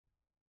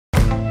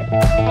You're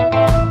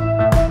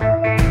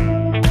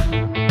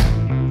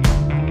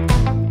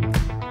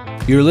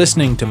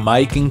listening to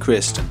Mike and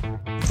Kristen,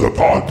 the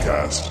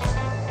podcast.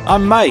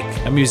 I'm Mike,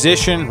 a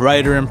musician,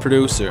 writer, and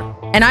producer.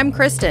 And I'm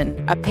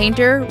Kristen, a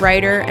painter,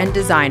 writer, and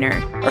designer.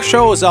 Our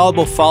show is all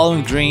about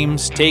following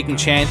dreams, taking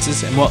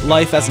chances, and what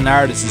life as an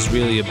artist is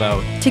really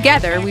about.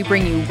 Together, we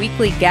bring you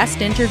weekly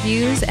guest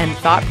interviews and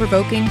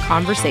thought-provoking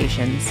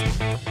conversations.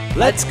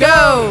 Let's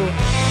go!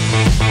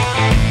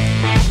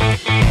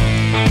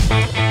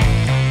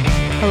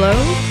 Hello,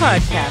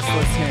 podcast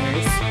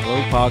listeners.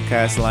 Hello,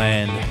 podcast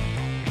land.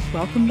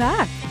 Welcome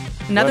back.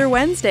 Another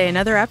Wednesday,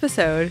 another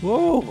episode.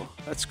 Whoa,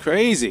 that's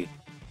crazy.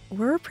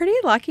 We're pretty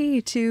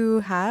lucky to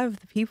have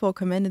the people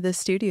come into the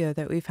studio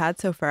that we've had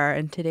so far,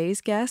 and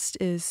today's guest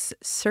is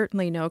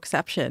certainly no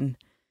exception.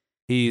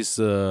 He's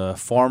the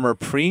former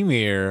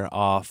premier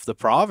of the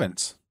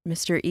province.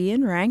 Mr.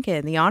 Iain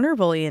Rankin, the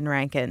Honourable Iain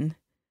Rankin.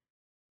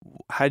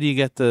 How do you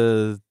get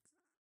the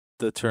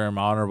term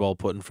honourable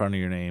put in front of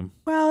your name?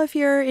 Well, if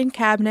you're in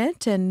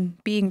cabinet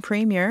and being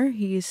premier,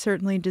 he's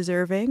certainly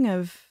deserving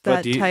of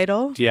that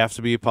title. Do you have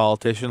to be a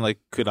politician? Like,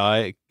 could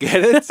I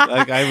get it?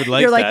 Like, I would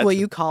like You're like, that. will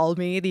you call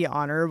me the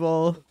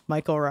Honourable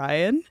Michael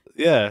Ryan?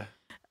 Yeah.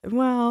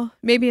 Well,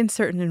 maybe in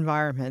certain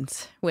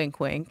environments. Wink,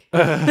 wink.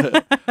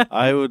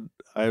 I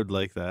would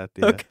like that.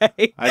 Yeah.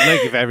 Okay. I'd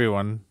like if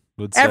everyone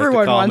would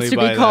Everyone call wants me to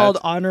by be called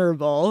that.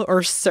 Honourable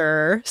or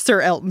Sir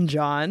Elton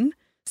John.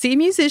 See,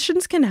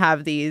 musicians can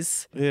have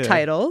these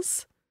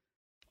titles.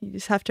 You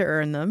just have to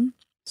earn them.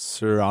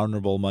 Sir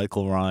Honourable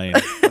Michael Ryan.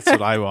 That's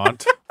what I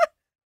want.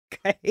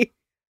 Okay.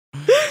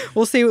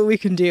 We'll see what we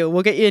can do.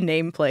 We'll get you a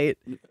nameplate.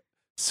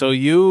 So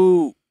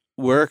you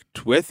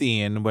worked with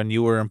Iain when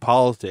you were in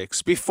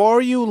politics.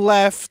 Before you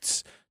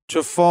left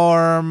to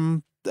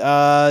form,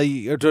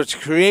 to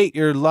create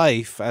your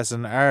life as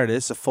an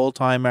artist, a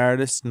full-time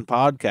artist and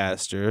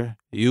podcaster,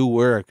 you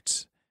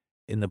worked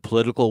in the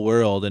political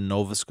world in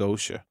Nova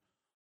Scotia.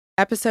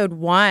 Episode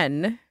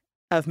 1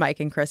 of Mike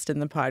and Kristen,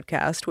 the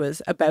podcast,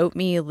 was about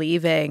me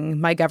leaving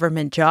my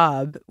government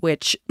job,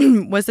 which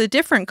was a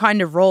different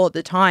kind of role at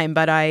the time.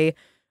 But I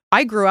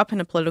grew up in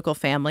a political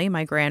family.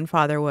 My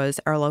grandfather was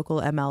our local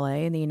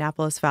MLA in the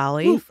Annapolis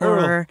Valley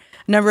for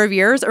a number of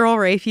years, Earl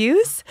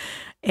Rayfuse.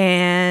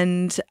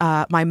 And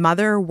my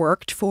mother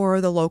worked for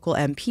the local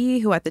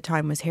MP, who at the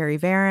time was Harry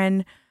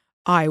Varon.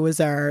 I was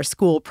our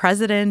school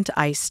president.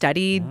 I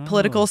studied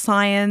political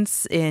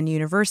science in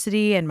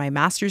university, and my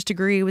master's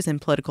degree was in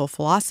political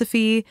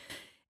philosophy.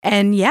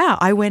 And yeah,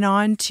 I went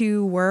on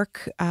to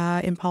work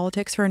in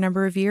politics for a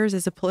number of years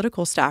as a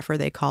political staffer,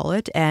 they call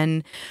it.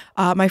 And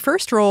my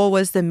first role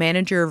was the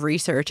manager of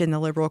research in the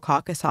Liberal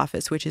Caucus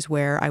office, which is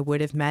where I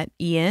would have met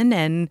Iain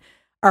and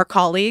our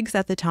colleagues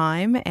at the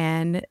time.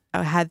 And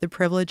I had the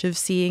privilege of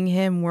seeing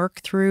him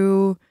work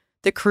through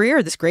the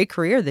career, this great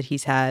career that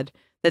he's had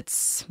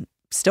that's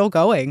still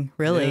going,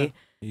 really. Yeah,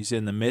 he's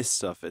in the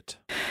midst of it.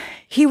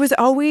 He was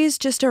always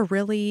just a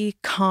really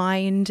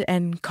kind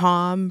and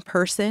calm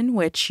person,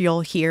 which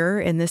you'll hear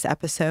in this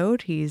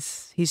episode.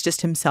 He's just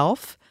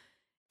himself.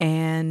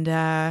 And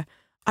I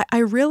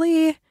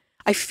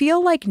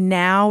feel like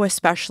now,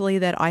 especially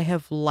that I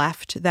have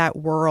left that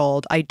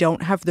world, I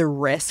don't have the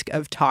risk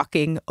of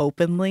talking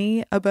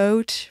openly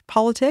about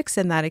politics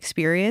and that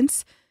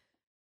experience.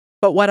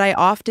 But what I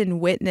often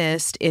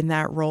witnessed in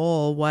that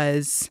role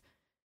was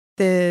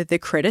the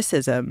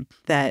criticism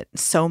that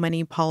so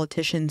many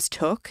politicians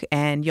took.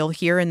 And you'll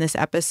hear in this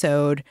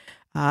episode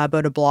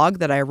about a blog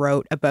that I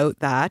wrote about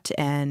that,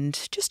 and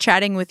just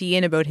chatting with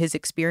Iain about his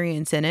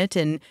experience in it.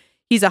 And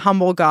he's a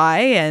humble guy,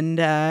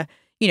 and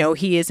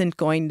he isn't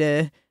going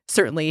to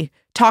certainly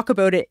talk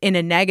about it in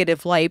a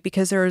negative light,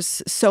 because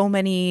there's so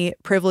many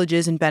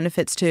privileges and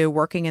benefits to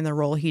working in the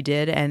role he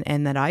did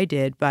and that I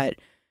did. But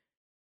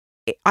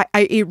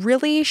it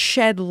really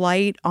shed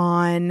light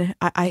on,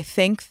 I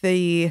think,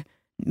 the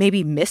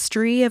maybe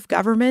mystery of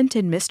government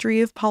and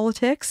mystery of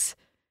politics,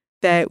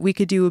 that we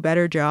could do a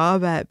better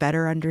job at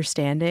better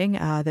understanding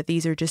that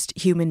these are just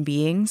human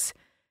beings.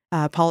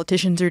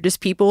 Politicians are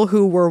just people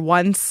who were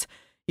once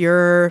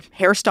your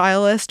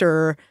hairstylist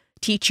or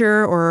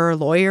teacher or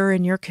lawyer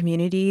in your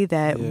community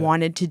that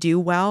wanted to do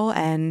well.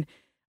 And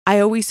I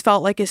always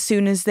felt like as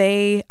soon as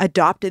they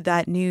adopted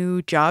that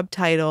new job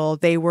title,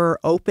 they were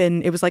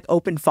open. It was like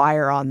open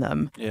fire on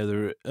them. Yeah,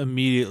 they're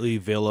immediately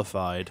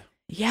vilified.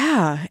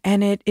 Yeah,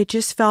 and it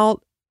just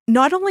felt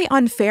not only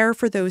unfair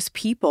for those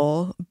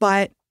people,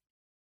 but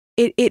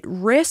it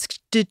risked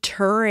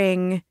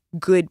deterring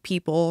good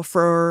people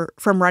from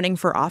running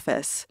for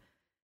office.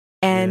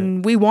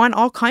 And we want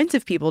all kinds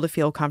of people to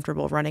feel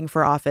comfortable running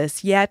for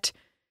office, yet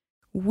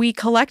we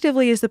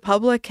collectively as the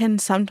public can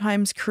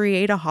sometimes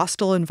create a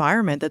hostile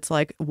environment that's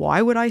like,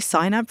 why would I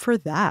sign up for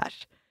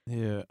that?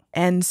 Yeah.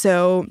 And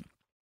so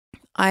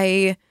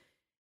Iain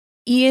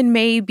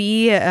may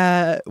be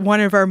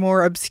one of our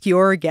more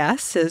obscure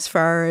guests as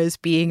far as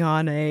being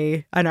on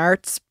an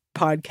arts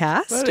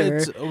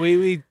podcast. But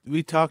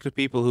we talk to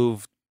people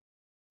who've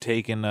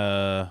taken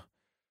a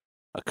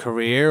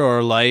career or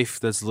a life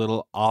that's a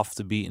little off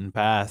the beaten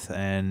path,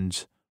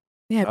 and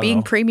Yeah, I don't being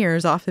know. premier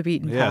is off the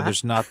beaten Yeah, path.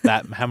 there's not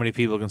that how many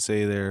people can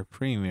say they're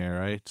premier,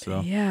 right? So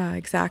Yeah,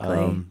 exactly.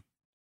 um,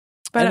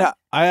 But and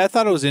I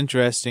thought it was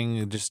interesting.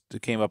 It just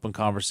came up in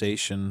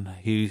conversation.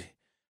 He's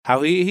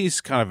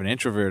kind of an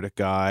introverted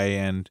guy,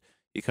 and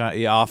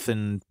you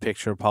often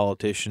picture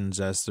politicians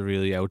as the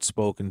really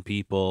outspoken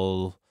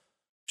people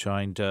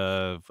trying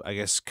to, I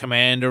guess,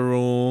 command a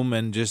room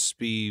and just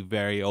be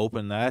very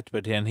open.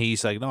 But then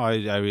he's like, no, I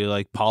really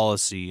like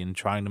policy and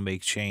trying to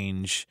make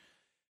change,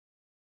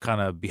 kind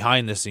of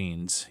behind the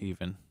scenes,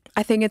 even.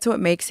 I think it's what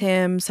makes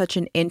him such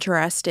an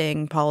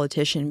interesting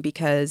politician,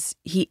 because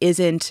he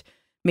isn't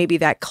maybe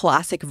that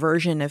classic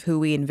version of who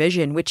we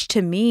envision, which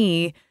to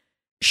me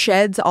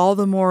sheds all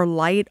the more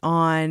light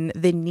on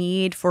the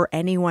need for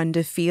anyone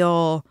to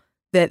feel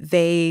that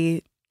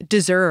they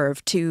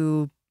deserve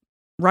to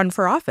run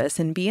for office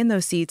and be in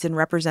those seats and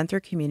represent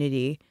their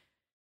community.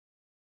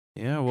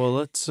 Yeah, well,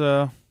 let's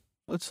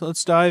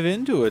dive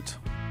into it.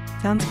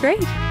 Sounds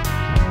great.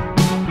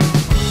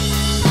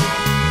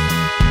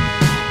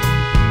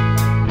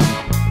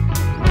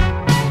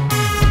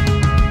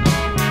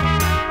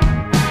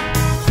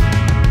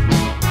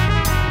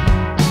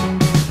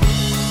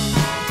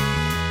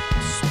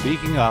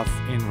 Speaking of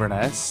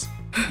Inverness,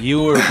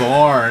 you were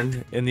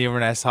born in the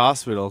Inverness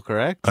Hospital,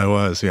 correct? I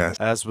was, yes.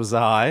 As was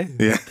I.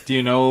 Yeah. Do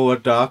you know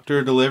what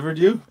doctor delivered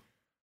you?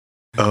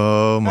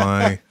 Oh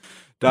my.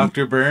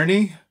 Dr.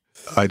 Bernie?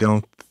 I'd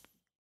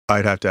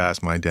have to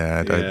ask my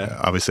dad. Yeah.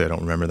 Obviously I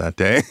don't remember that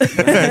day.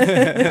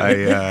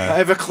 I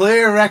have a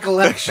clear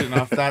recollection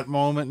of that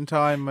moment in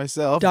time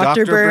myself.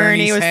 Dr.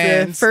 Bernie Bernie's was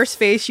hands. the first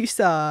face you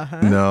saw,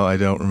 huh? No, I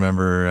don't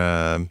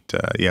remember.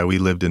 Yeah, we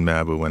lived in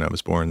Mabu when I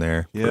was born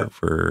there Yeah.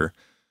 for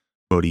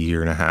about a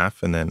year and a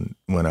half, and then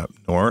went up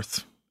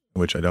north,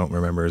 which I don't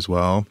remember as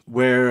well.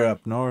 Where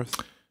up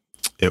north?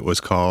 It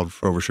was called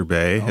Frobisher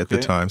Bay at the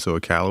Okay. time, so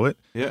Iqaluit.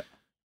 Yeah.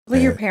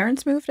 Well, your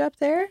parents moved up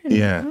there?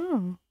 Yeah.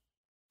 Oh.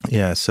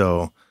 Yeah,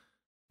 so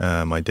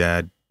my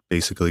dad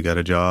basically got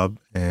a job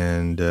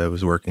and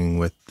was working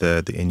with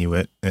the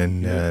Inuit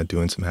and Yeah.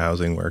 doing some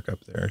housing work up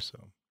there. So,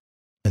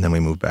 and then we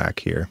moved back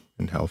here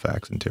in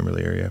Halifax and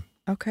Timberley area.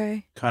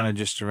 Okay. Kind of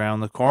just around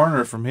the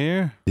corner from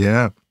here.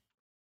 Yeah,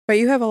 But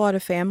you have a lot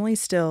of family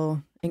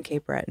still in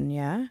Cape Breton,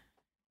 yeah?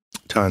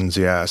 tons.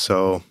 Yeah,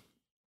 so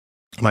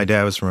my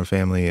dad was from a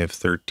family of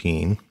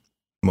 13.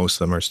 Most of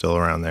them are still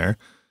around there.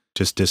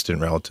 Just distant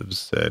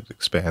relatives. It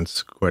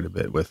expands quite a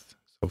bit with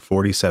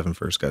 47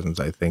 first cousins,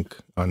 I think,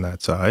 on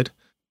that side.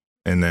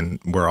 And then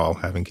we're all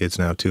having kids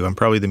now too. I'm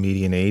probably the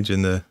median age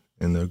in the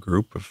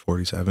group of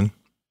 47.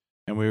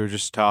 And we were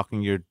just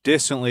talking, you're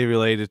distantly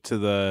related to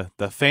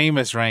the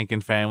famous Rankin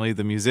family,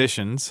 the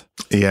musicians.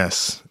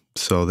 Yes.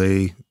 So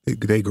they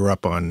grew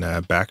up on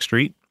Back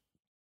Street,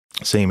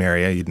 same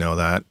area, you'd know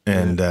that.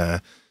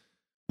 And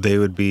they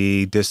would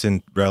be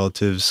distant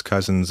relatives,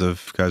 cousins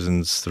of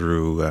cousins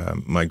through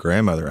my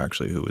grandmother,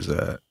 actually, who was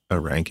a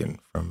Rankin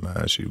from,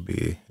 she would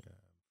be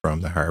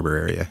from the harbor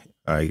area.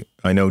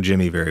 I know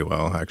Jimmy very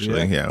well,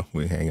 actually. Yeah,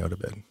 we hang out a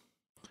bit.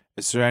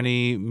 Is there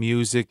any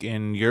music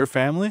in your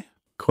family?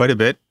 Quite a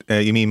bit.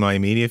 You mean my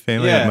immediate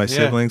family, Yeah, my yeah.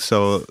 siblings?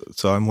 So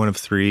I'm one of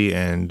three,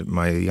 and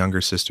my younger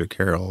sister,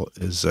 Carol,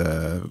 is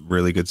a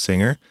really good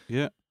singer.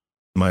 Yeah.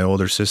 My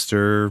older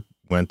sister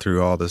went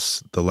through all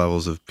the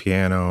levels of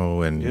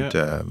piano, and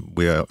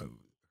her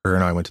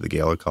and I went to the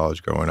Gaelic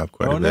College growing up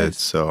quite a bit. Nice.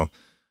 So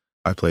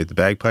I played the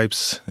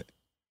bagpipes.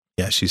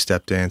 Yeah, she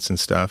step dance and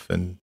stuff,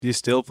 and Do you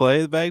still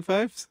play the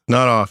bagpipes?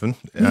 not often.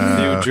 Do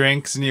you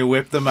drinks and you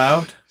whip them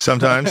out?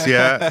 Sometimes,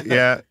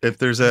 yeah. If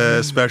there's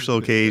a special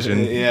occasion,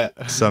 Yeah.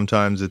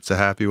 sometimes it's a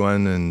happy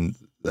one and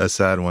a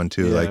sad one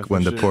too. Yeah, Like for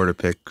when the sure.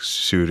 Portapique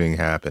shooting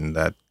happened,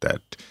 that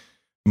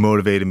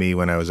motivated me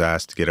when I was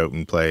asked to get out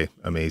and play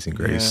Amazing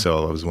Grace. Yeah.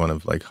 So I was one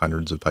of like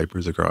hundreds of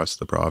pipers across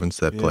the province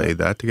that Yeah. played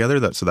that together.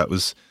 That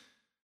was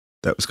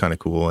kind of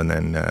cool. And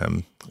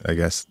then I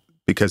guess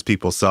because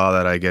people saw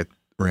that, I get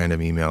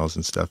random emails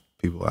and stuff,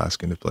 people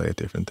asking to play at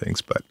different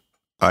things, but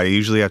I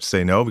usually have to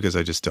say no because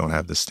I just don't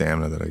have the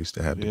stamina that I used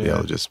to have to be Yeah.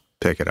 able to just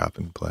pick it up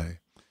and play.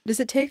 Does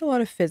it take a lot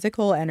of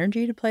physical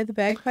energy to play the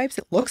bagpipes?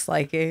 It looks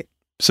like it.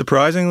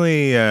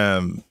 Surprisingly,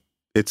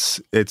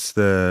 it's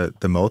the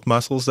mouth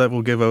muscles that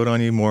will give out on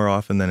you more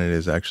often than it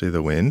is actually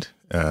the wind.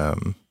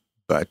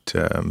 But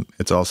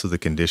it's also the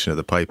condition of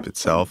the pipe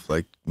itself,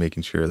 like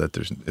making sure that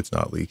it's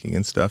not leaking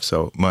and stuff.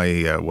 So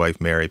my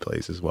wife Mary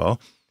plays as well.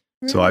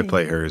 So I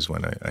play hers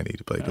when I need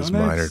to play because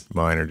nice.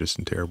 mine are just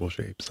in terrible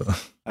shape. So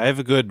I have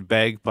a good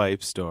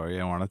bagpipe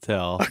story I want to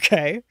tell.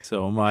 Okay.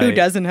 So Who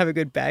doesn't have a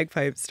good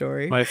bagpipe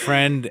story? my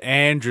friend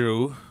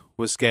Andrew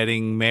was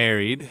getting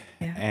married,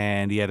 Yeah.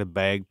 and he had a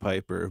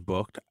bagpiper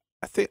booked.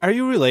 I think, are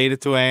you related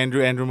to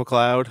Andrew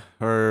McLeod,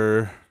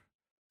 or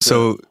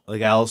so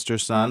like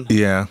Alistair's son?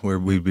 yeah,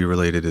 we'd be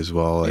related as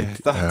well. Like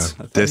Yeah, I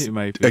thought you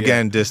might be.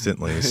 again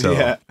distantly. So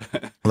yeah.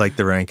 like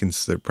the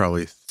Rankins, they're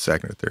probably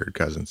second or third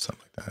cousins,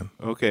 something like that.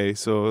 Okay,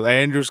 so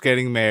Andrew's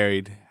getting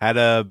married, had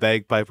a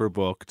bagpiper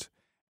booked,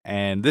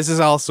 and this is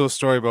also a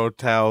story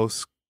about how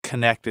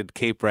connected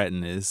Cape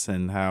Breton is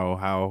and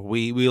how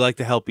we like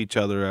to help each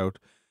other out.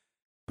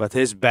 But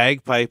his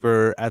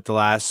bagpiper at the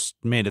last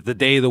minute, the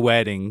day of the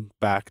wedding,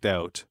 backed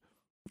out.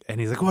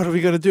 And he's like, what are we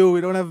going to do?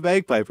 We don't have a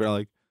bagpiper. I'm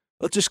like,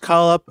 let's just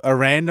call up a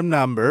random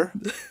number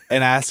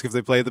and ask if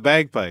they play the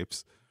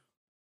bagpipes.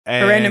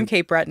 A random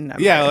Cape Breton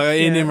number. Yeah,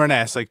 like in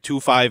Inverness, like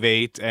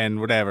 258 and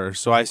whatever.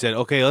 So I said,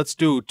 okay, let's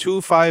do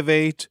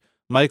 258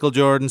 Michael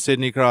Jordan,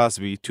 Sidney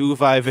Crosby,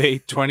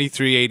 258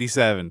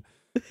 2387.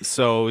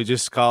 So we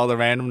just called a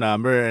random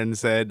number and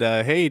said,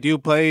 hey, do you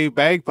play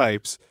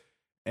bagpipes?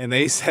 And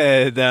they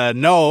said,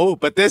 no,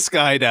 but this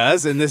guy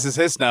does, and this is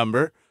his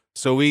number.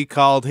 So we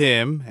called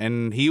him,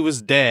 and he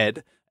was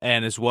dead.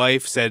 And his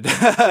wife said,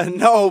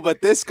 no,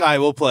 but this guy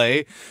will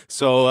play.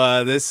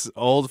 So this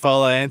old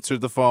fella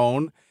answered the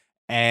phone,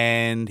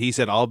 and he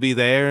said, I'll be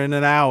there in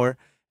an hour.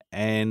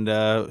 And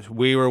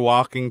we were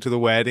walking to the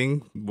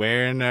wedding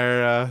wearing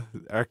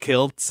our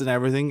kilts and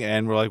everything.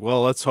 And we're like,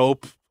 well, let's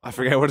hope, I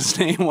forget what his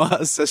name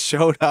was, just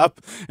showed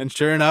up. And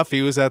sure enough,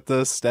 he was at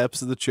the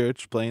steps of the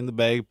church playing the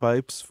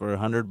bagpipes for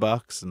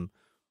 $100. And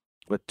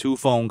with 2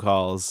 phone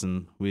calls,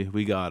 and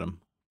we got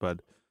him.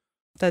 But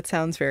that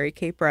sounds very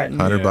Cape Breton.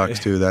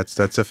 $100 too.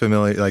 That's a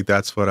familiar, like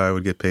that's what I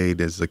would get paid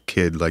as a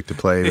kid, like to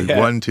play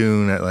one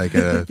tune at like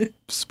a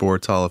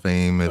sports Hall of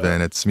Fame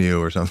event at SMU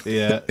or something.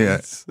 Yeah. Yeah.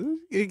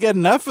 You get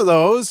enough of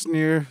those and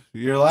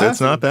you're laughing.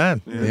 That's not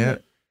bad. Yeah.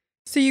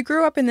 So you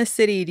grew up in the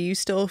city. Do you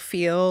still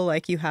feel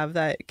like you have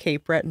that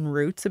Cape Breton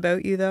roots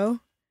about you though?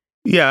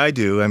 Yeah, I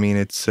do. I mean,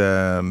 it's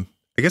I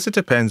guess it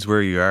depends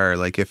where you are.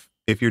 Like if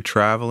you're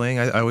traveling,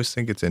 I always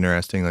think it's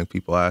interesting, like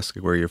people ask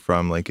where you're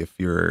from, like if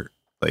you're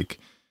like,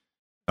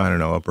 I don't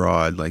know,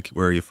 abroad, like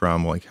where are you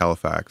from, like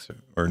Halifax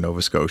or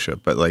Nova Scotia.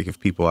 But like if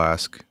people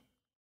ask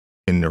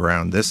in and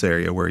around this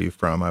area, where are you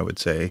from, I would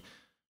say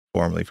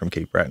formerly from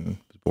Cape Breton.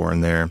 Was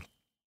born there,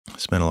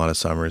 spent a lot of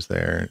summers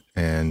there,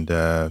 and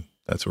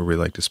that's where we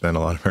like to spend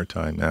a lot of our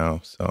time now.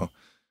 So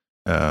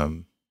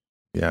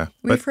yeah.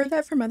 We've heard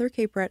that from other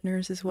Cape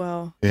Bretoners as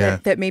well. Yeah.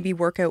 That maybe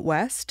work out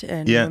west,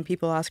 and when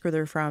people ask where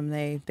they're from,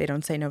 they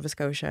don't say Nova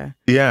Scotia.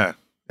 Yeah.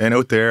 And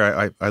out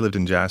there, I lived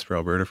in Jasper,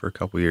 Alberta for a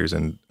couple of years,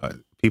 and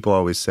people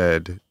always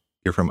said,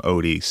 you're from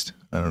out east.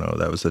 I don't know,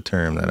 that was the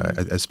term that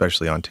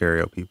especially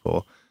Ontario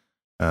people,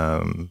 they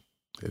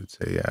would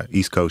say, yeah,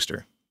 East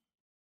Coaster.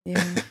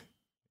 Yeah.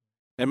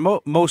 And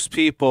most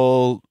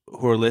people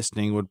who are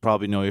listening would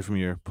probably know you from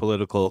your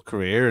political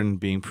career and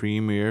being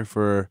premier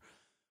for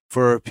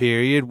a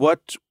period.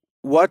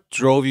 What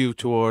drove you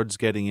towards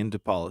getting into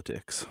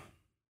politics?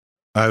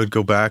 I would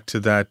go back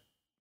to that,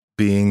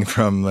 being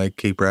from like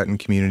Cape Breton,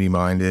 community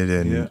minded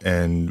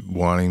and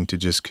wanting to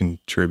just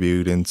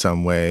contribute in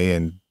some way,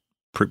 and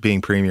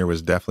being premier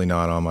was definitely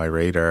not on my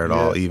radar at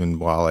all, even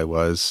while I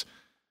was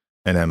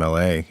an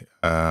MLA.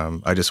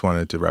 I just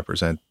wanted to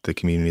represent the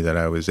community that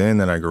I was in,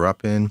 that I grew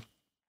up in.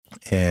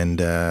 And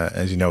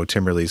as you know,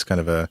 Timberley's kind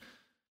of a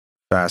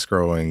fast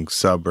growing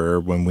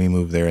suburb. When we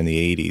moved there in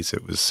the 80s,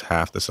 it was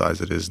half the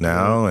size it is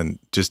now, and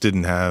just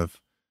didn't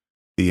have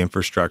the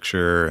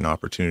infrastructure and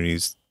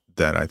opportunities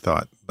that I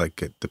thought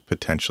like it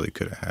potentially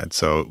could have had.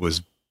 So it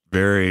was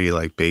very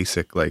like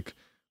basic, like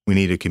we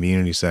need a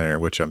community center,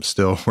 which I'm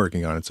still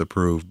working on. It's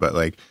approved, but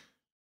like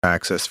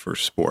access for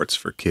sports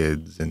for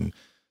kids and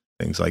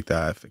things like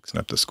that, fixing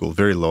up the school,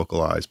 very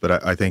localized.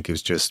 But I think it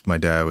was just, my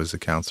dad was a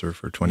counselor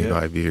for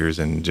 25 years,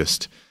 and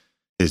just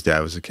his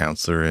dad was a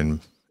counselor in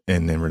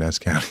Inverness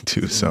County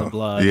too. So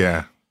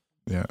yeah.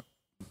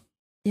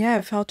 Yeah,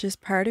 it felt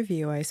just part of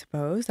you, I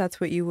suppose.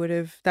 That's what you would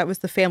have, that was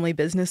the family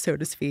business, so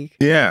to speak.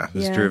 Yeah, it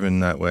was driven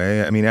that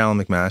way. I mean,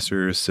 Alan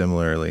McMaster,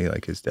 similarly,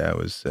 like his dad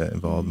was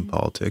involved in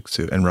politics,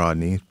 and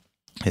Rodney,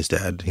 his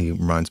dad, he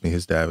reminds me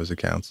his dad was a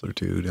counselor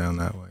too down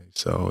that way.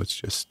 So it's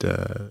just,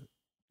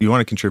 you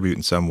want to contribute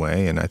in some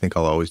way, and I think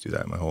I'll always do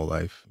that my whole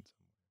life.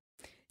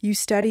 You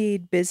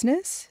studied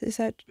business? Is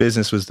that?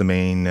 Business was the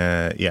main,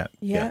 yeah.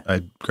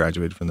 I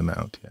graduated from the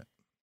Mount, yeah.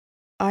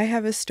 I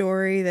have a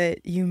story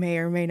that you may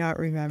or may not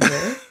remember.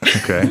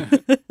 Okay.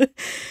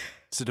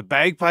 Is it a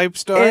bagpipe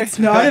story? It's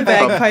not a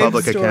bagpipe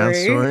Public account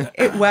story.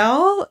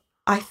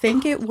 I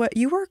think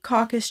you were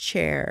caucus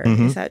chair.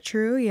 Mm-hmm. Is that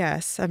true?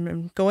 Yes.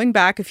 I'm going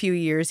back a few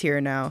years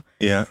here now.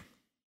 Yeah.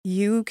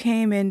 You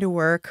came into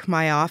work.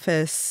 My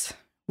office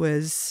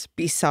was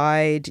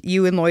beside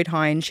you, and Lloyd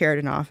Hine shared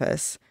an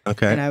office.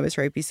 Okay. And I was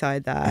right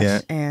beside that.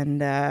 Yeah.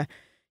 And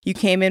you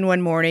came in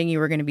one morning, you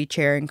were going to be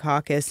chairing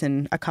caucus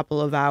in a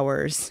couple of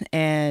hours.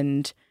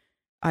 And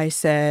I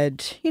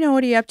said,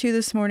 what are you up to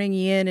this morning,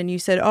 Iain? And you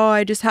said,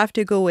 I just have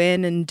to go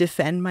in and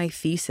defend my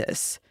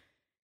thesis.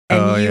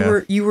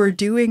 And you were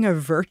doing a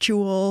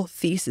virtual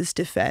thesis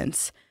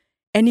defense,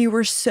 and you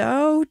were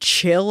so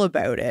chill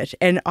about it.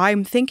 And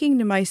I'm thinking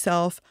to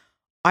myself,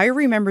 I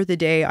remember the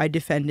day I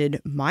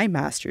defended my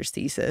master's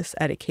thesis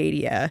at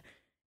Acadia,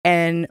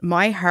 and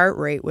my heart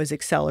rate was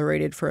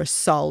accelerated for a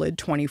solid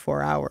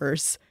 24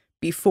 hours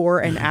before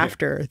and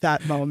after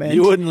that moment.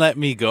 You wouldn't let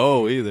me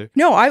go either.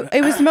 No,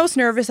 it was the most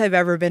nervous I've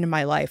ever been in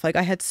my life. Like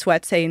I had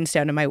sweat stains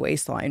down to my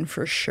waistline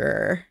for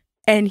sure.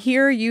 And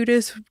here you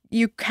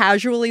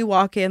casually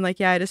walk in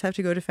like, I just have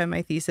to go defend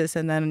my thesis,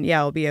 and then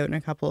I'll be out in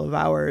a couple of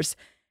hours.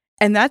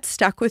 And that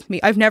stuck with me.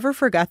 I've never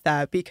forgot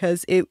that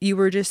because you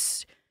were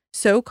just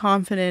so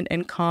confident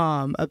and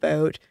calm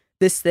about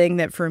this thing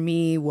that for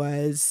me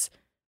was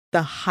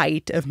the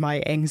height of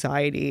my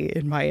anxiety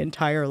in my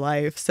entire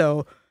life.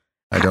 So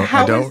I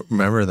don't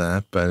remember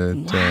that, but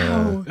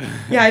wow.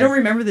 Yeah, I don't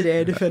remember the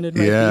day I defended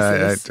my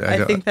thesis.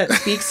 I think that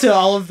speaks to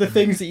all of the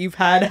things that you've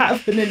had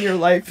happen in your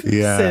life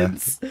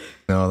since.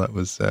 No, that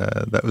was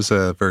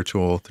a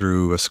virtual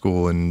through a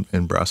school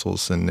in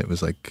Brussels, and it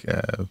was like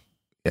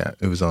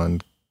it was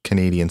on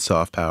Canadian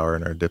soft power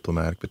and our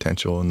diplomatic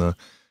potential in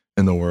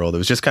the world. It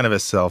was just kind of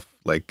a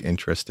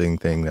interesting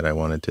thing that I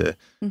wanted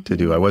to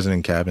do. I wasn't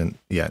in cabinet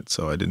yet,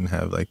 so I didn't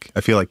have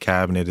I feel like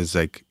cabinet is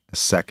like a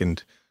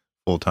second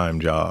full-time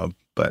job,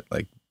 but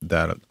like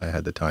that I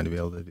had the time to be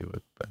able to do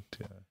it. But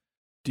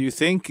do you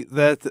think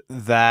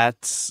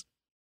that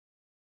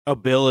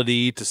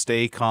ability to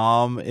stay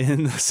calm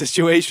in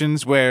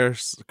situations where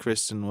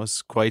Kristen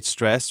was quite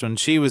stressed when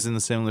she was in a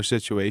similar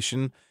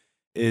situation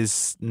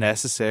is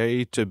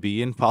necessary to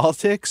be in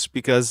politics?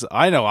 Because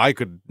I know I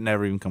could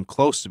never even come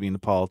close to being a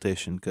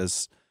politician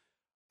because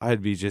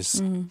I'd be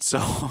just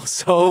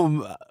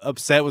so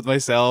upset with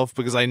myself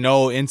because I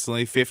know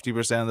instantly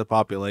 50% of the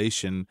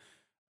population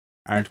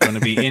aren't going to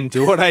be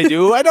into what I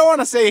do. I don't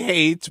want to say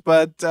hate,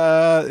 but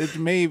it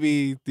may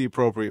be the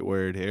appropriate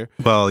word here.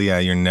 Well, yeah,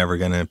 you're never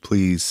going to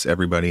please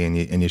everybody,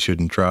 and you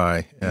shouldn't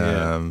try.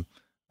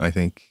 I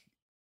think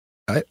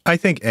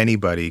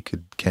anybody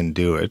can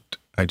do it.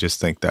 I just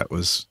think that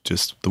was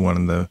just one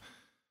of the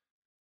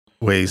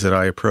ways that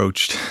I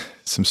approached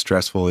some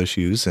stressful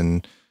issues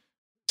and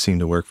seemed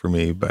to work for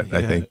me. But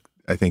I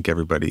think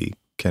everybody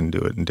can do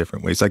it in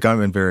different ways. Like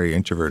I'm a very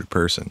introverted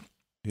person,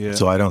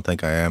 so I don't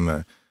think I am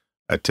a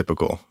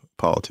typical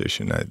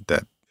politician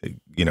that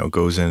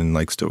goes in and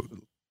likes to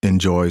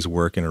enjoys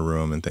work in a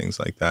room and things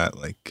like that.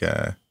 Like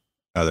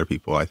other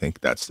people, I think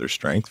that's their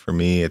strength. For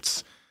me,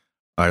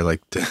 I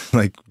like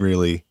to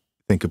really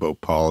think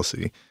about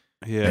policy.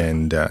 Yeah.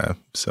 And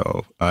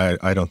so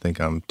I don't think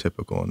I'm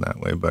typical in that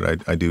way,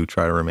 but I do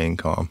try to remain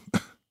calm.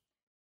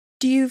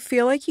 Do you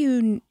feel like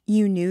you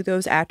knew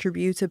those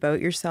attributes about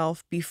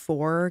yourself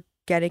before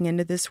getting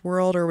into this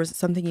world, or was it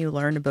something you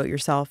learned about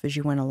yourself as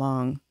you went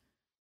along?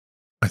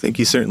 I think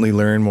you certainly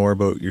learn more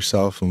about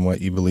yourself and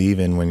what you believe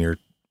in when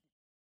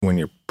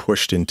you're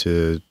pushed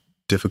into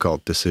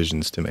difficult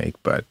decisions to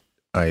make. But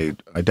I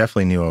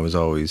definitely knew I was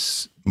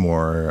always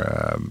more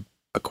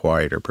a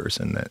quieter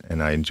person,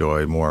 and I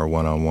enjoy more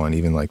one-on-one.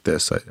 Even like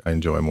this, I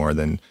enjoy more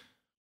than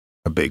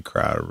a big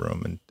crowded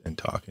room and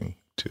talking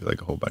to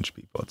like a whole bunch of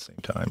people at the same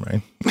time,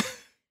 right?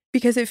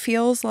 Because it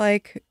feels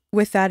like,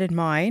 with that in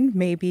mind,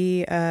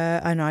 maybe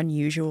an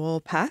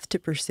unusual path to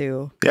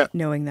pursue. Yeah.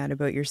 Knowing that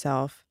about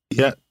yourself.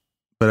 Yeah.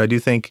 But I do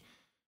think,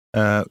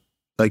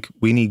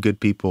 we need good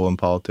people in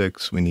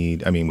politics. We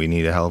need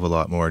a hell of a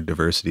lot more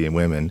diversity in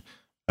women.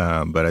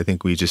 But I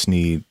think we just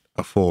need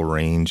a full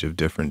range of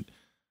different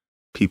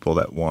people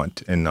that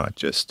want, and not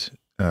just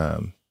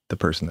the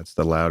person that's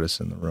the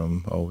loudest in the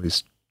room,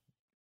 always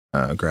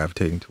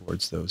gravitating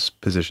towards those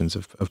positions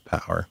of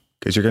power.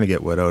 Because you're going to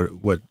get what out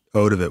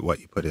of it, what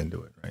you put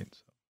into it, right?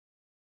 So.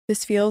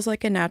 This feels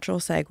like a natural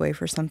segue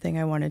for something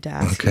I wanted to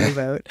ask you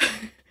about.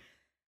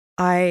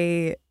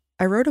 I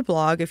wrote a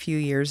blog a few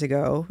years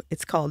ago.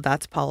 It's called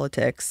That's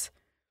Politics.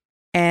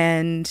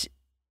 And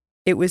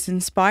it was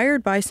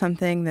inspired by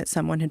something that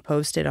someone had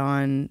posted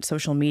on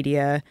social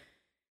media,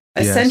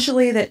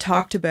 essentially that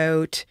talked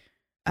about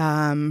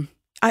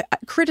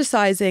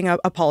criticizing a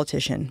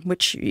politician,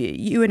 which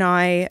you and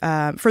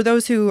I, for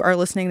those who are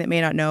listening that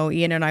may not know,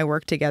 Iain and I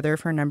worked together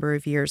for a number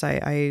of years.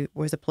 I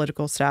was a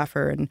political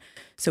staffer, and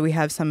so we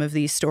have some of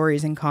these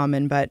stories in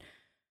common, but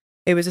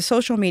it was a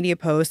social media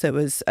post that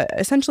was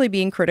essentially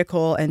being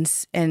critical and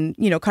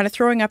kind of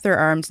throwing up their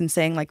arms and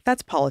saying, like,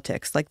 that's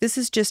politics. Like, this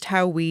is just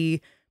how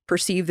we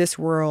perceive this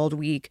world.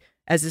 We,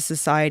 as a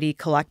society,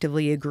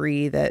 collectively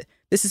agree that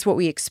this is what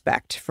we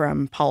expect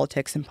from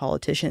politics and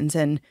politicians.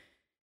 And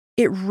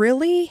it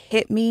really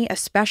hit me,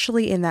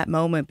 especially in that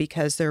moment,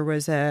 because there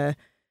was a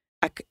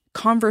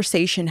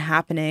conversation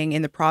happening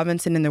in the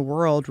province and in the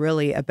world,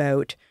 really,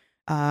 about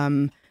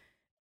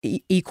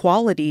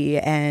equality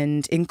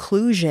and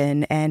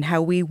inclusion and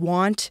how we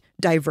want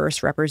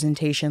diverse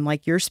representation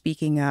like you're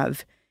speaking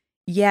of.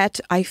 Yet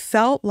I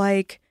felt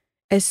like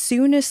as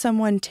soon as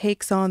someone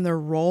takes on the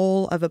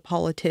role of a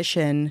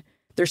politician,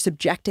 they're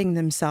subjecting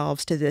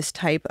themselves to this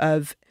type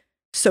of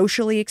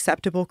socially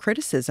acceptable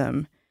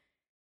criticism.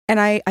 And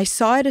I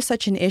saw it as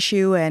such an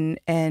issue, and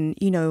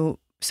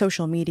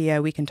social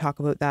media, we can talk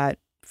about that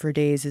for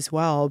days as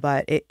well,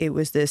 but it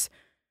was this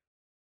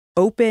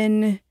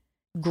open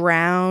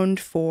ground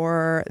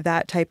for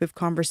that type of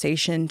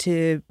conversation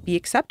to be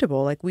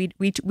acceptable. Like we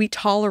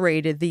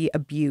tolerated the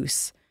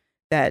abuse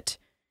that,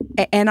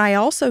 and I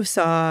also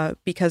saw,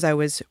 because I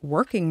was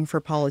working for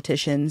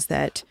politicians,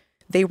 that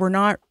they were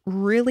not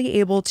really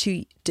able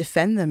to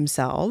defend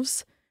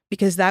themselves,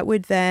 because that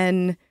would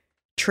then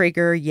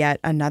trigger yet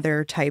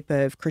another type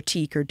of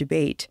critique or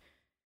debate.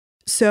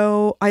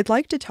 So I'd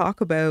like to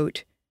talk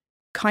about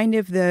kind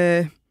of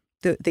the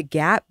the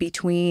gap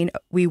between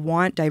we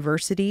want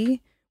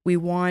diversity, we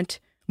want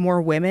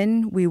more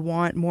women, we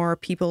want more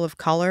people of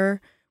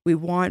color, we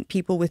want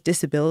people with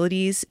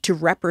disabilities to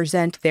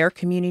represent their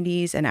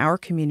communities and our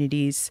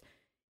communities.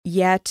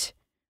 Yet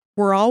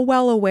we're all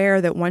well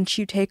aware that once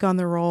you take on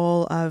the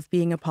role of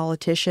being a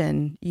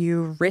politician,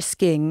 you're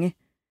risking,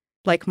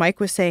 like Mike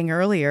was saying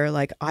earlier,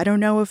 like, I don't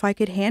know if I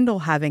could handle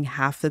having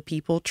half the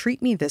people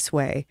treat me this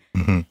way.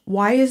 Mm-hmm.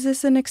 Why is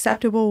this an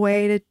acceptable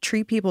way to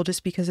treat people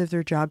just because of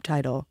their job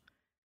title?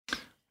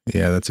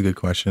 Yeah, that's a good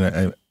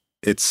question.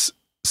 It's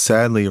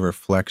sadly a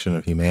reflection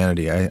of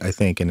humanity, I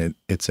think, and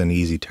it's an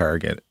easy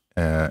target.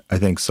 I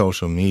think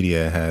social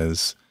media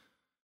has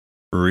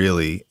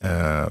really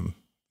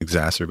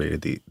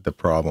exacerbated the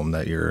problem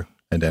that you're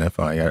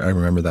identifying. I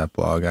remember that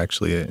blog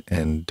actually,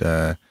 and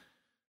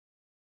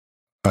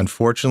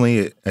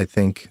unfortunately, I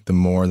think the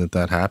more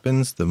that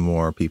happens, the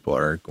more people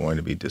are going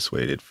to be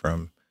dissuaded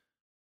from.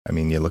 I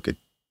mean, you look at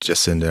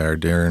Jacinda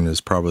Ardern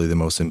is probably the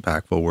most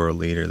impactful world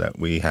leader that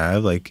we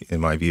have, like in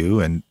my view,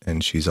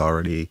 and she's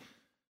already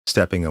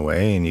stepping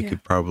away, and you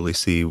could probably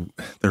see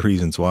the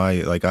reasons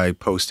why. Like I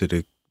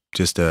posted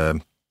just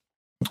a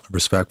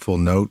respectful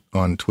note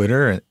on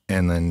Twitter,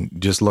 and then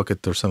just look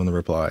at some of the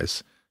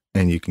replies,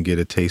 and you can get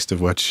a taste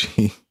of what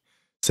she.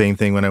 Same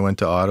thing when I went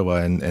to Ottawa,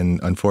 and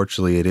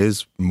unfortunately, it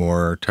is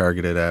more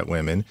targeted at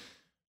women.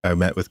 I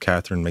met with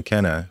Catherine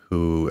McKenna,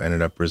 who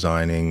ended up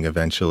resigning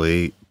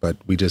eventually, but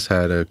we just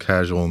had a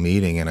casual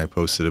meeting, and I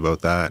posted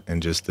about that,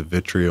 and just the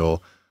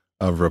vitriol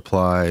of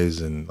replies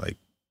and like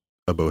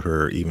about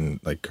her, even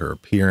like her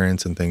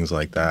appearance and things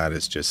like that.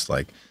 It's just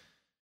like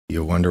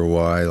you wonder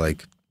why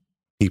like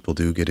people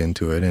do get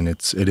into it, and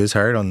it is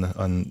hard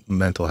on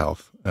mental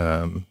health.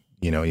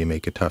 You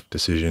make a tough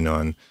decision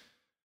on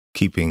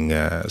keeping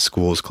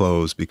schools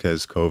closed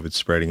because COVID's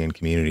spreading in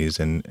communities,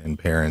 and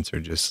parents are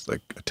just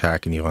like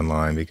attacking you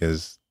online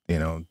because,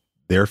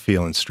 they're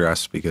feeling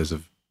stressed because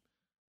of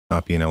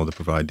not being able to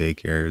provide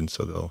daycare. And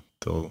so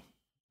they'll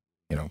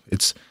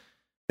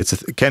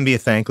it can be a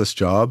thankless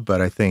job, but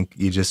I think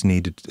you just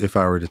need to, if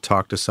I were to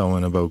talk to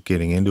someone about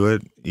getting into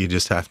it, you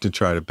just have to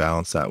try to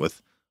balance that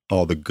with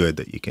all the good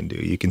that you can do.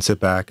 You can sit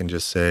back and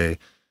just say,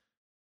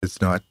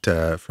 it's not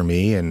for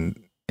me. And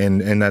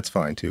that's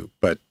fine too.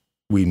 But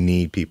we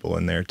need people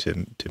in there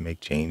to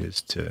make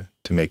changes, to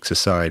make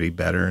society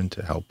better and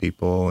to help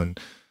people. And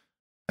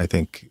I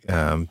think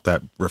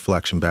that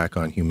reflection back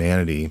on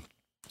humanity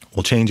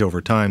will change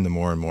over time, the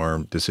more and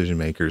more decision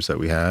makers that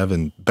we have,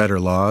 and better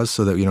laws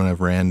so that we don't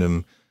have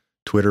random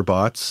Twitter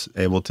bots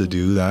able to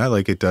do that.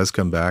 Like it does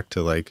come back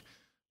to like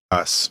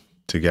us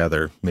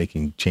together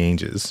making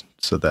changes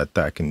so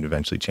that can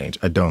eventually change.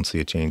 I don't see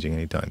it changing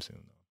anytime soon.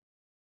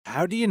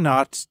 How do you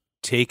not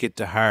take it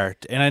to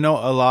heart? And I know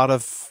a lot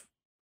of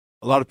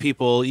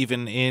people,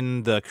 even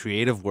in the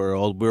creative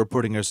world, we're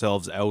putting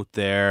ourselves out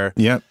there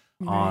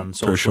on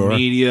social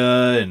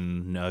media,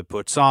 and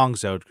put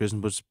songs out.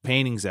 Kristen puts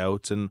paintings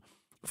out, and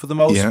for the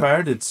most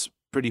part, it's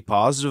pretty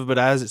positive. But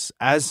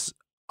as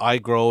I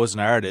grow as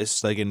an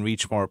artist, like, and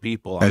reach more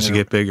people, as you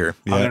get bigger,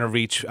 I'm gonna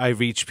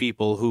reach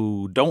people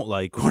who don't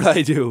like what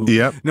I do.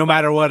 Yep. No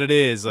matter what it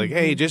is, like,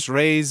 hey, just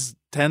raise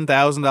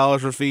 $10,000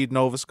 for Feed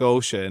Nova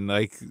Scotia, and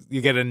like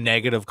you get a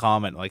negative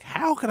comment. Like,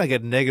 how can I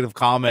get a negative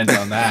comment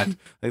on that?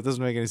 Like, it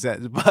doesn't make any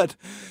sense. But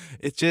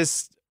it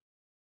just,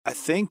 I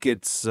think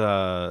it's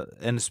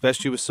and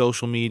especially with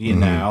social media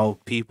now,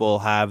 people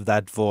have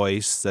that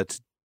voice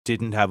that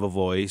didn't have a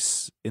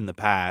voice in the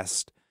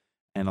past,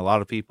 and a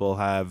lot of people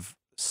have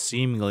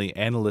seemingly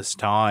endless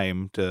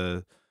time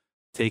to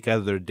take out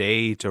of their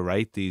day to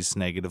write these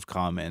negative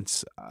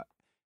comments.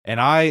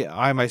 And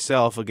I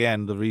myself,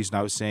 again, the reason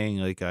I was saying,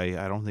 like,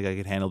 I don't think I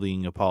could handle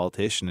being a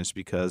politician is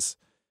because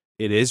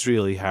it is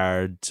really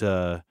hard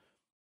to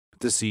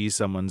see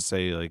someone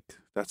say, like,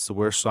 that's the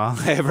worst song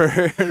I ever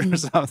heard or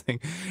something.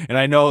 And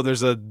I know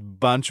there's a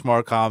bunch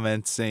more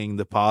comments saying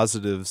the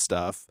positive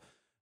stuff,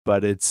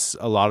 but it's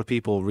a lot of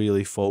people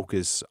really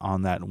focus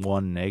on that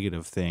one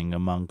negative thing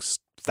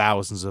amongst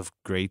thousands of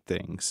great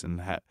things.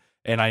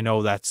 And I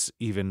know that's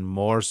even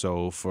more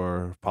so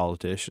for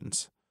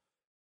politicians.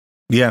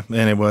 Yeah,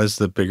 and it was,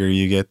 the bigger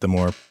you get, the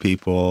more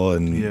people,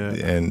 and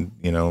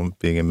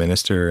being a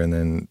minister, and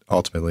then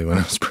ultimately when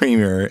I was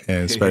premier,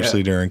 and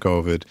especially during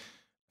COVID,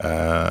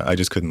 I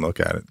just couldn't look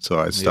at it. So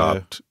I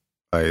stopped.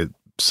 I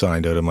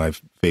signed out of my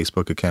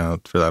Facebook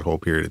account for that whole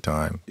period of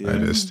time.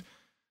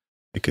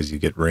 Because you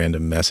get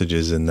random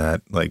messages in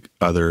that like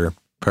other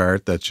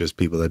part that's just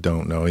people that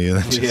don't know you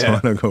that just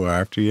want to go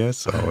after you.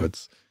 So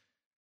it's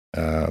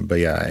but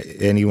yeah,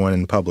 anyone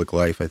in public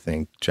life, I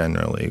think,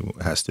 generally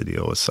has to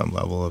deal with some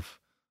level of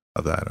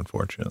that,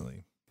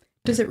 unfortunately.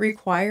 Does it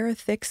require a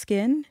thick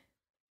skin?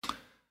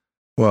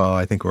 Well,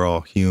 I think we're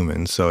all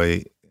human, so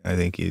I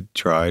think you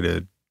try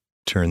to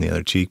turn the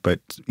other cheek, but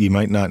you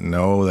might not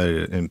know that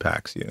it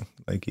impacts you.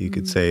 Like you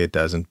could say it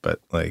doesn't, but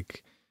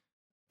like,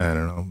 I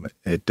don't know.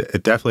 It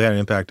definitely had an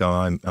impact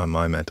on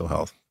my mental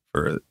health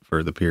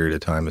for the period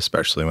of time,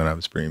 especially when I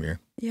was premier.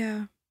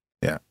 Yeah.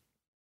 Yeah.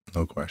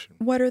 no question.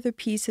 What are the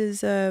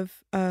pieces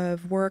of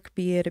work,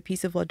 be it a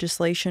piece of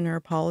legislation or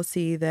a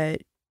policy,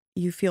 that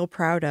you feel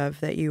proud of,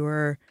 that you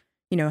were,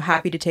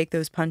 happy to take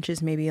those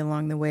punches maybe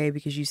along the way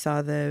because you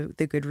saw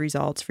the good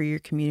results for your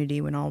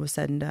community when all was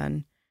said and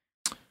done?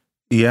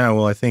 Yeah,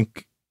 well, I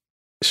think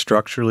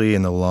structurally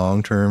in the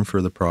long term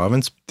for the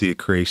province, the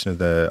creation of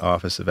the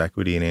Office of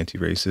Equity and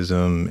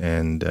Anti-Racism,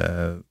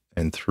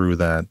 and through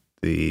that,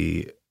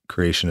 the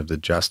creation of the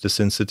Justice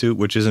Institute,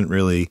 which isn't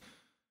really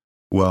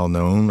well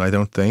known, I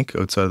don't think,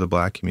 outside of the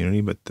Black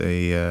community, but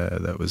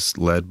that was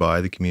led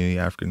by the Community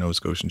African Nova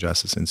Scotian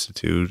Justice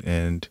Institute,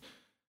 and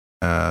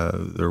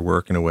they're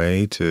working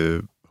away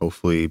to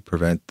hopefully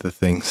prevent the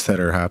things that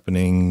are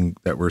happening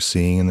that we're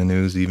seeing in the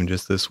news, even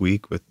just this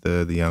week with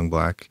the young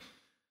Black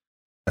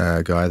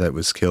guy that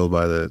was killed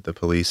by the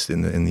police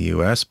in the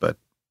U.S. But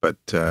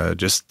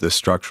just the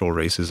structural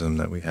racism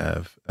that we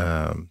have,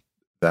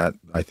 that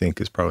I think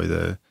is probably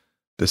the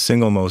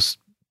single most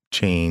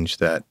change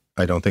that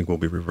I don't think will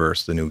be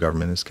reversed. The new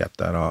government has kept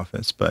that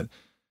office. But in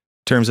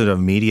terms of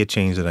immediate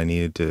change that I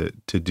needed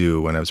to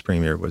do when I was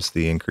premier was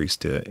the increase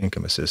to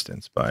income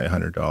assistance by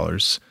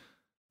 $100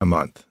 a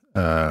month.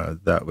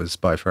 That was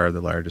by far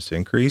the largest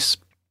increase.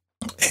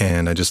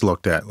 And I just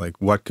looked at,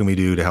 like, what can we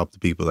do to help the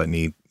people that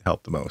need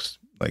help the most?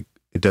 Like,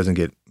 it doesn't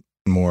get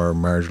more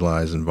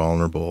marginalized and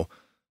vulnerable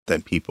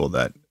than people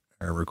that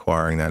are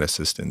requiring that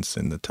assistance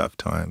in the tough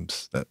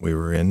times that we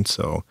were in.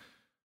 So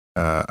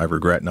I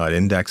regret not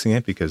indexing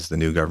it because the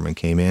new government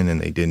came in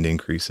and they didn't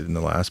increase it in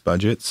the last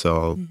budget.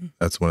 So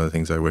that's one of the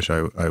things I wish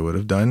I would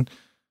have done,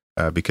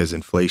 because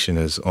inflation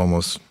has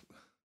almost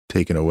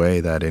taken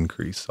away that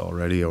increase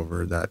already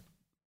over the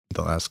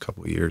last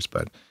couple of years.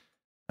 But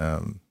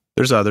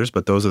there's others,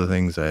 but those are the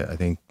things I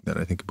think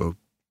about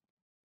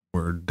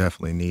were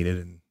definitely needed,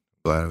 and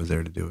glad I was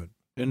there to do it.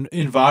 And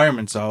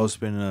environment's always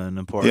been an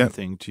important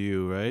thing to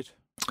you, right?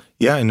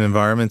 Yeah, and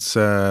environment's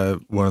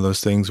one of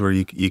those things where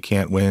you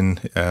can't win.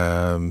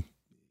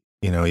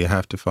 You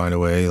have to find a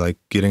way. Like,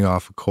 getting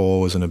off of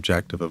coal was an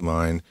objective of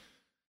mine.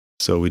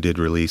 So we did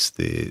release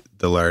the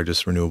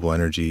largest renewable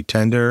energy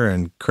tender,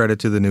 and credit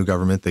to the new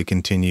government, they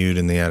continued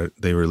and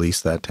they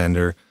released that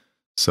tender.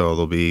 So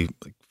there'll be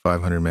like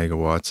 500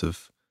 megawatts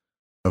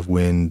of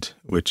wind,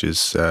 which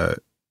is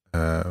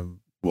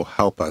will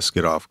help us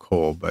get off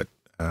coal, but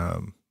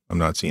I'm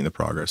not seeing the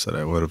progress that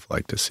I would have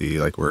liked to see.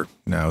 Like, we're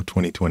now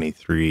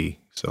 2023,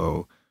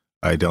 so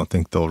I don't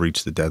think they'll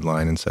reach the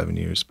deadline in 7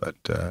 years. But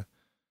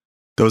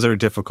those are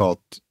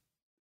difficult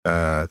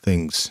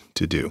things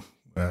to do.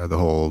 The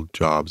whole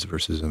jobs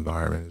versus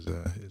environment is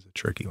a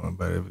tricky one,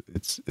 but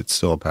it's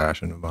still a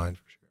passion of mine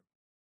for sure.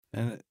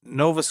 And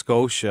Nova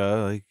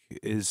Scotia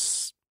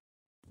is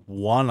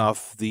one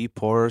of the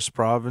poorest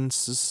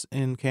provinces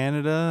in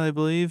Canada, I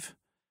believe.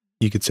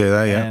 You could say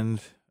that, yeah.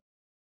 And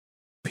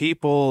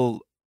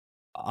people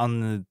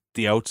on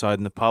the outside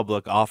and the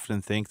public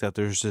often think that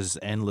there's this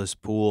endless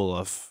pool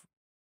of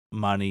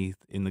money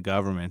in the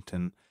government,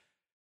 and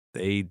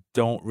they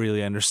don't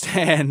really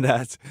understand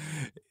that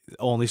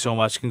only so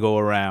much can go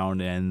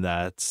around, and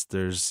that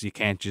you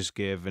can't just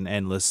give an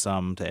endless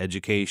sum to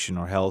education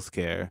or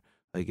healthcare.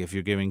 Like, if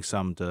you're giving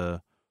some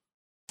to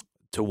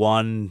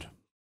one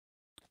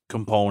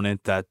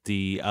component, that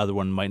the other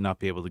one might not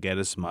be able to get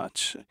as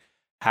much.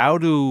 How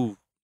do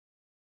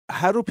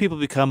people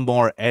become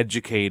more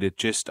educated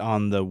just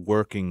on the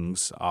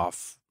workings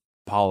of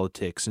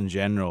politics in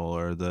general,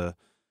 or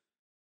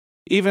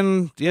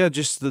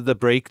just the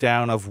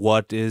breakdown of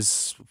what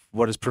is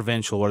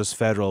provincial, what is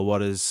federal,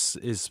 what is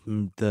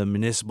the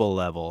municipal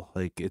level?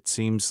 Like, it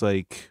seems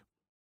like,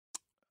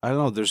 I don't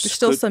know, there's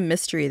still some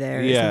mystery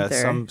there, yeah, isn't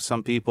there?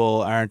 some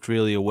people aren't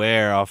really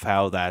aware of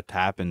how that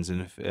happens,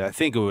 and I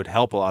think it would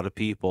help a lot of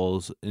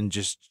people in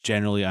just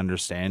generally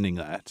understanding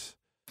that.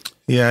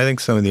 Yeah, I think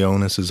some of the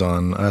onus is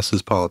on us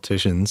as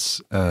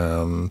politicians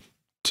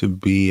to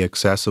be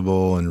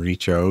accessible and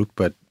reach out,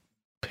 but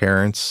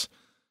parents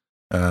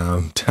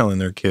telling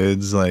their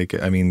kids, we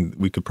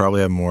could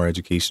probably have more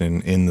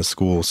education in the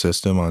school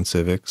system on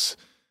civics,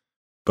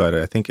 but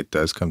I think it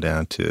does come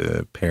down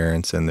to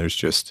parents, and there's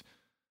just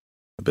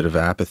a bit of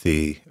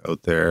apathy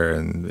out there.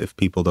 And if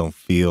people don't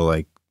feel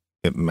like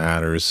it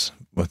matters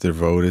what their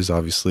vote is,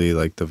 obviously,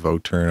 like, the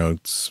vote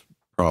turnout's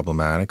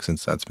problematic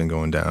since that's been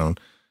going down.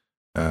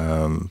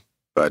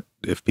 But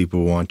if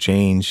people want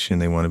change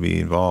and they want to be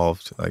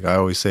involved, like I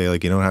always say,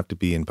 like, you don't have to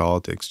be in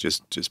politics,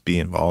 just be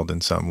involved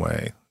in some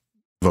way.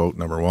 Vote,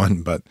 number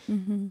one, but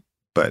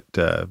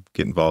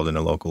get involved in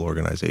a local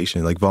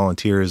organization. Like,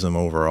 volunteerism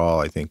overall,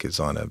 I think, is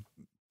on a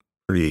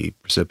pretty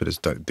precipitous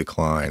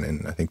decline,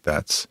 and I think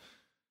that's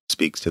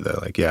speaks to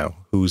the,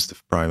 who's the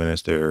prime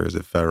minister? Is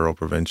it federal,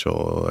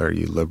 provincial? Are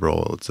you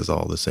liberal? It's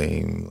all the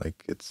same.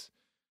 Like,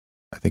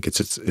 I think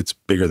it's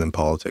bigger than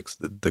politics,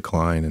 the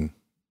decline in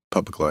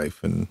public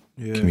life and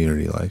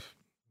community life.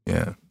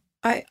 Yeah.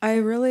 I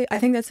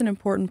think that's an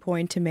important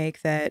point to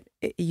make, that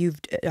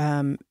you've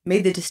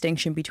made the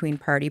distinction between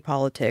party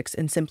politics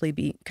and simply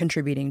be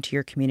contributing to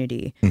your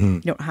community.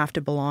 You don't have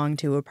to belong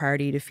to a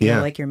party to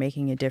feel like you're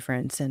making a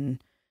difference.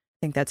 And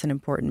think that's an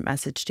important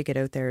message to get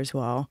out there as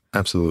well.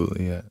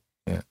 Absolutely, yeah.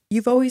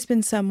 You've always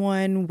been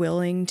someone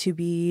willing to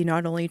be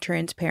not only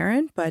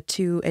transparent, but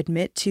to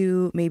admit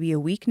to maybe a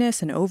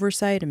weakness, an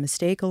oversight, a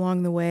mistake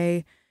along the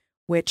way,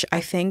 which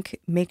I think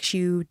makes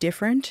you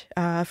different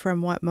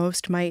from what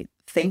most might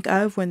think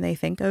of when they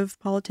think of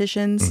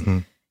politicians. Mm-hmm.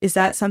 Is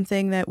that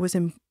something that was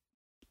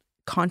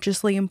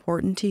consciously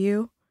important to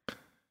you?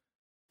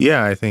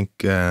 Yeah, I think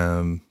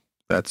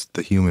that's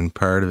the human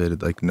part of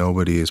it. Like,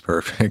 nobody is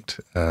perfect.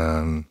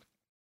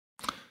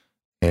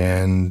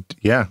 And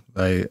yeah,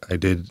 I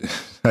did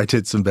I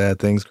did some bad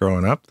things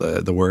growing up.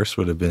 The worst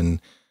would have been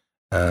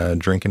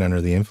drinking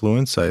under the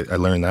influence. I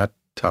learned that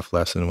tough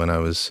lesson when I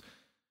was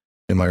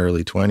in my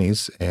early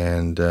 20s,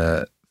 and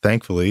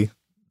thankfully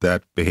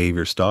that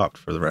behavior stopped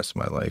for the rest of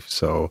my life.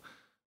 So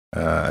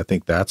I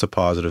think that's a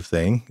positive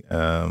thing.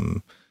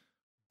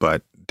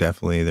 But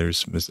definitely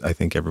I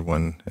think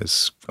everyone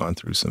has gone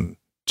through some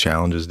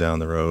challenges down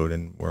the road,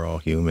 and we're all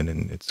human,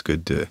 and it's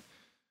good to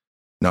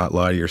not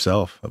lie to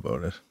yourself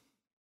about it.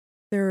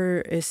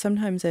 There is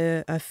sometimes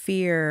a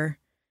fear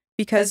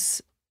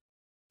because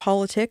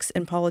politics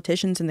and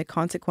politicians and the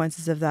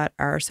consequences of that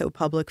are so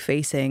public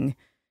facing.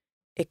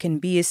 It can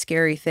be a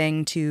scary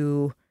thing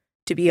to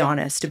be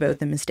honest about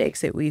the mistakes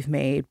that we've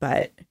made.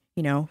 But,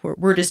 you know,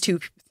 we're just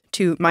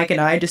two, Mike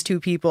and I, just two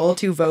people,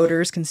 two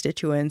voters,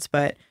 constituents,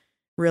 but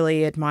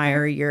really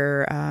admire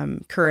your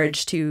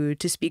courage to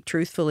speak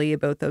truthfully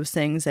about those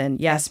things.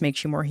 And yes,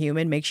 makes you more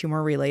human, makes you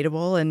more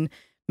relatable, and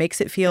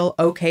makes it feel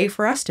okay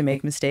for us to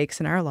make mistakes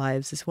in our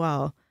lives as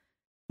well.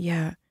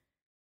 Yeah.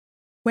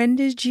 When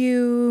did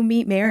you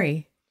meet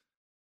Mary?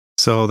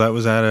 So that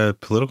was at a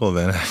political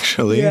event,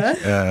 actually. Yeah.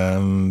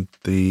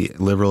 The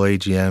Liberal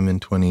AGM in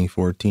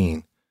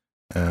 2014.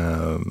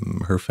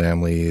 Her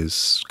family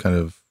is kind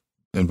of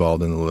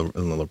involved in the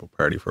Liberal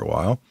Party for a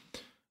while,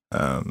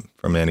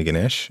 from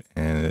Antigonish.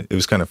 And it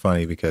was kind of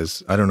funny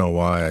because I don't know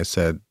why I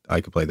said I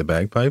could play the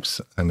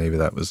bagpipes. And maybe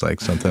that was like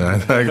something I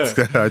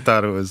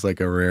thought it was like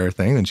a rare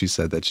thing. And she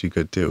said that she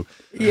could too.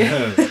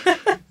 Yeah.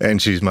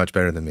 And she's much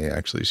better than me,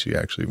 actually. She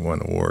actually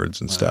won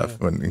awards and stuff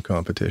when in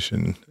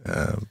competition.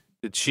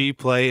 Did she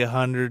play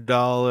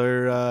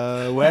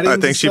 $100 weddings? I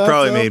think she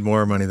probably made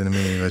more money than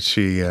me, but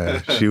she won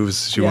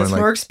It's like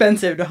more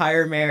expensive to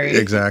hire Mary.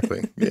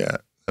 Exactly. Yeah.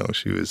 No,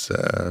 she was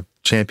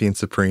champion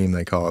supreme.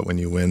 They call it when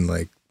you win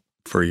like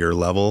for your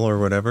level or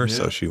whatever. Yeah.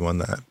 So she won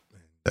that.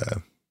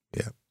 And,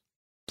 yeah.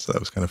 So that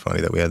was kind of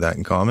funny that we had that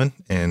in common,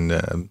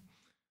 and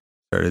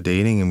started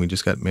dating, and we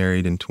just got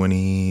married in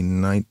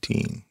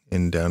 2019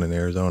 down in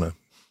Arizona.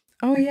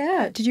 Oh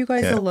yeah. Did you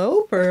guys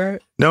elope or?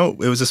 No,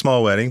 it was a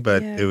small wedding,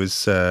 but it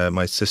was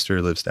my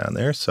sister lives down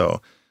there,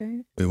 so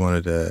we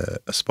wanted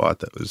a spot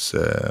that was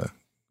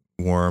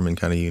warm and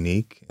kind of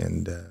unique,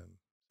 and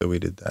so we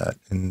did that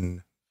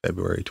in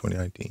February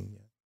 2019.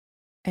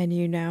 And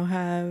you now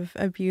have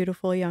a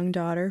beautiful young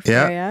daughter,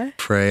 Freya. Yeah,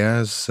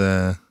 Freya's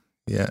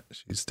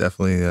she's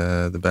definitely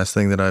the best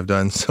thing that I've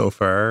done so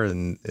far,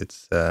 and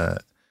it's a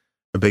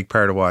big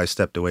part of why I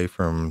stepped away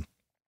from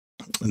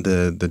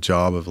the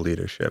job of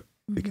leadership,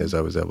 because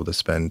I was able to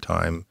spend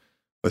time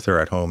with her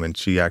at home, and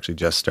she actually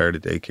just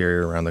started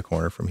daycare around the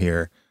corner from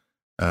here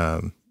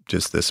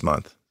just this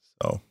month.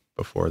 So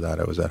before that,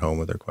 I was at home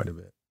with her quite a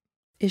bit.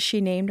 Is she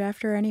named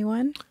after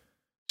anyone?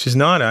 She's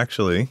not,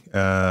 actually.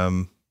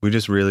 We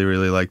just really,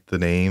 really liked the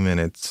name, and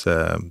it's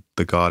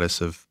the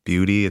goddess of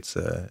beauty. It's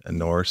a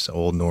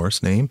Old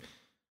Norse name.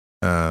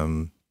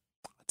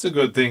 It's a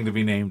good thing to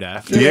be named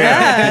after.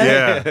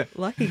 Yeah.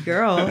 Lucky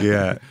girl.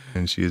 Yeah,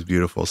 and she is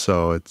beautiful.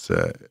 So it's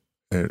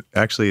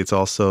actually, it's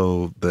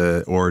also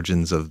the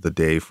origins of the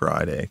day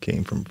Friday. It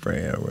came from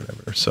Freya or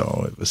whatever.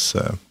 So it was,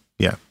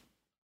 we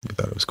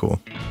thought it was cool.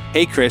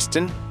 Hey,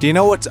 Kristen, do you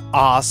know what's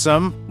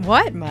awesome?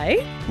 What,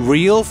 Mike?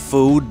 Real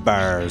food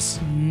bars.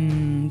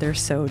 They're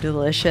so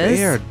delicious.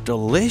 They are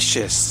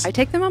delicious. I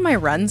take them on my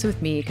runs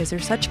with me because they're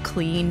such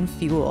clean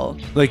fuel.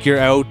 Like you're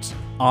out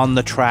on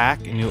the track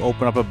and you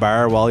open up a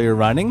bar while you're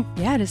running?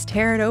 Yeah, just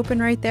tear it open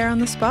right there on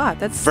the spot.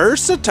 That's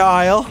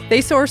versatile.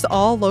 They source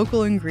all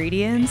local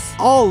ingredients.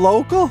 All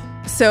local?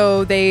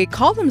 So they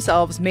call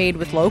themselves Made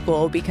with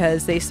Local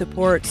because they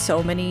support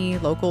so many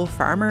local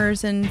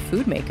farmers and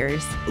food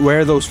makers.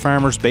 Where are those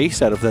farmers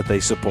based out of that they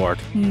support?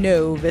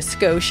 Nova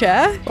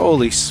Scotia.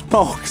 Holy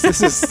smokes,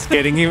 this is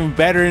getting even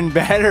better and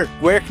better.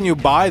 Where can you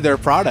buy their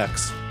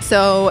products?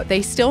 So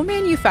they still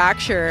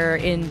manufacture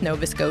in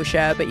Nova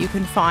Scotia, but you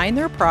can find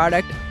their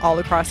product all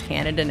across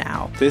Canada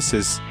now. This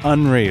is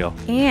unreal.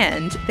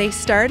 And they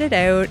started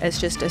out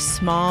as just a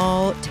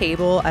small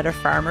table at a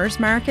farmer's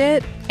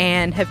market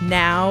and have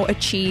now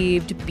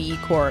achieved B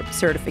Corp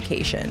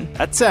certification.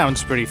 That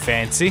sounds pretty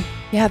fancy.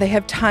 Yeah, they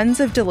have tons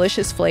of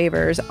delicious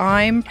flavors.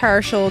 I'm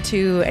partial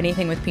to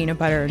anything with peanut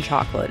butter and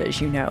chocolate,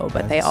 as you know,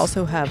 but they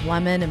also have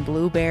lemon and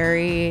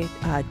blueberry,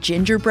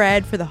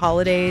 gingerbread for the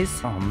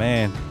holidays. Oh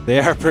man, they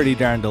are pretty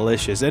darn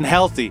delicious and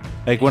healthy.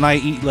 Like when I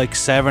eat like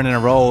 7 in a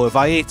row, if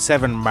I ate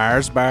 7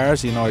 Mars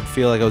bars, you know, I'd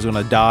feel like I was going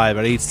to die,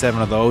 but I eat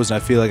 7 of those and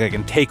I feel like I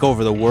can take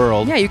over the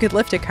world. Yeah, you could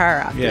lift a car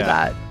after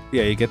that.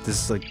 Yeah, you get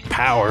this like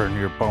power in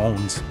your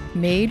bones.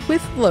 Made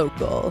with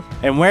local.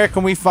 And where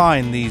can we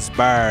find these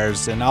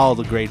bars and all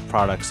the great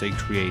products they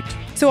create?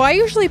 So I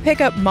usually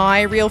pick up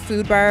my real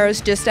food bars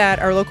just at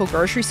our local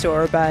grocery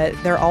store, but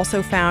they're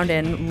also found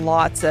in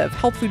lots of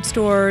health food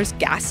stores,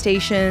 gas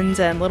stations,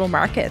 and little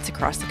markets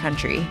across the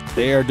country.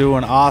 They are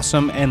doing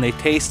awesome, and they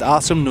taste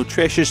awesome,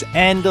 nutritious,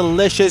 and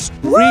delicious.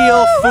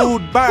 Real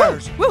food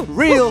bars. Woo!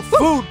 Real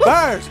food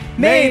bars.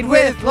 Made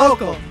with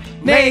local.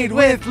 Made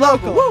with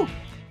local. Woo!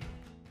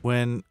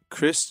 When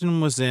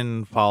Kristen was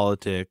in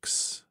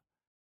politics,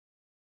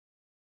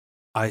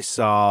 I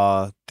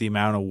saw the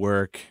amount of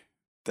work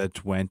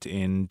that went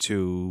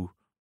into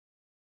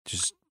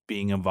just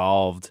being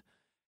involved.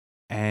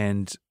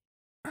 And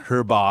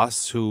her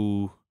boss,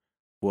 who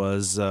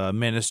was a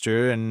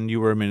minister, and you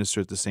were a minister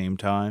at the same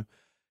time,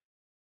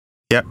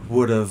 Yep.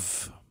 would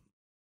have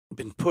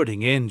been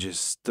putting in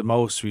just the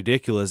most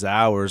ridiculous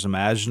hours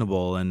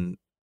imaginable. And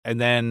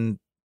then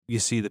you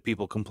see the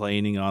people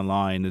complaining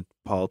online that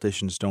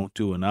politicians don't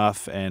do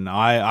enough. And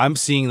I'm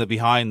seeing the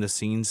behind the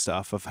scenes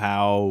stuff of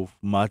how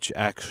much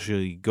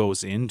actually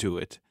goes into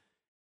it.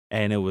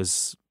 And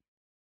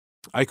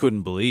I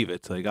couldn't believe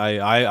it. Like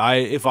I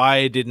if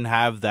I didn't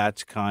have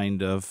that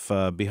kind of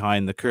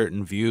behind the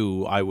curtain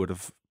view, I would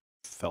have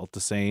felt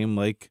the same.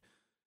 Like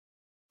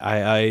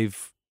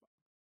I've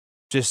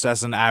just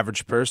as an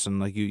average person,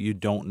 like you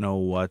don't know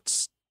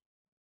what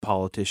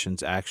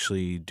politicians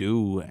actually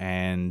do,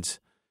 and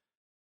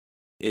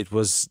it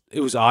was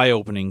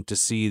eye-opening to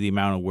see the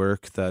amount of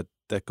work that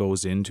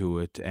goes into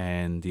it,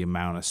 and the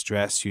amount of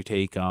stress you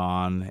take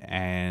on,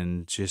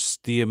 and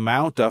just the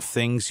amount of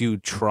things you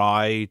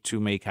try to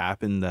make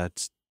happen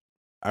that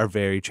are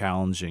very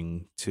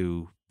challenging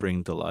to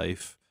bring to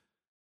life.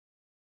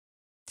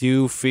 Do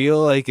you feel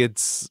like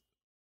it's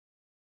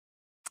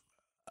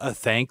a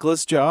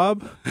thankless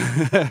job?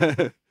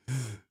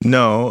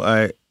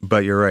 No,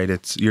 but you're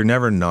right. You're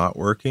never not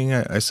working,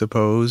 I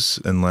suppose,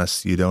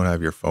 unless you don't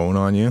have your phone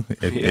on you.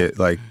 It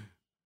like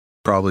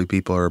probably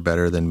people are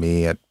better than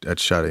me at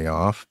shutting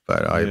off,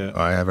 but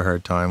I have a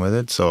hard time with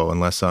it. So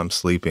unless I'm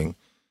sleeping,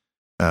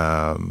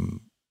 well,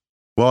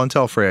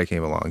 until Freya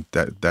came along,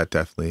 that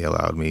definitely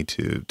allowed me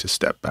to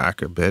step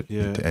back a bit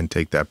and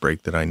take that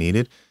break that I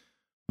needed.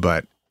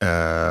 But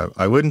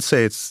I wouldn't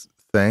say it's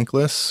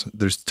thankless.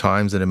 There's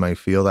times that it might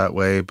feel that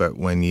way, but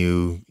when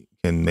you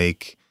can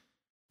make,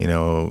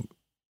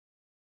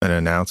 an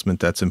announcement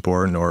that's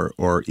important,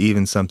 or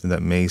even something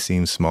that may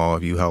seem small,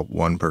 if you help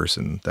one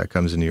person that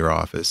comes into your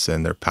office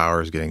and their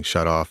power is getting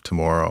shut off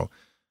tomorrow,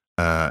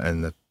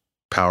 and the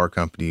power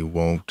company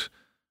won't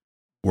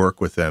work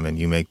with them, and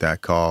you make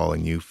that call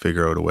and you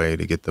figure out a way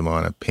to get them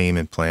on a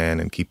payment plan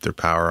and keep their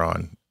power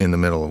on in the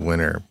middle of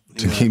winter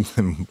to keep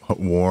them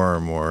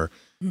warm, or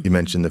you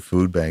mentioned the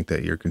food bank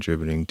that you're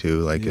contributing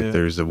to. Like if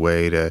there's a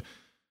way to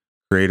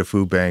create a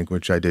food bank,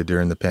 which I did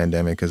during the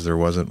pandemic because there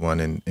wasn't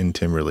one in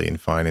Timberley,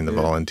 and finding the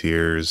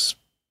volunteers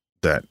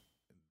that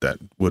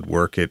would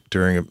work it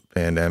during a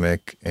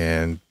pandemic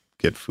and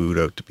get food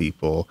out to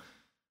people,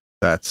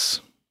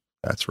 that's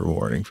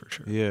rewarding for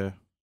sure. Yeah.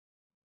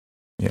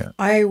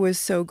 I was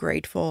so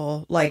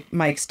grateful, like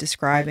Mike's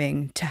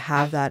describing, to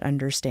have that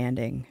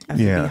understanding of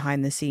the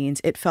behind the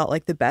scenes. It felt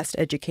like the best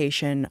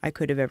education I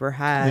could have ever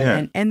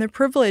had, and the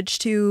privilege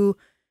to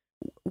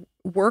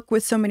work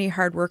with so many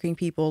hardworking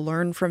people,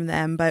 learn from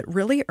them, but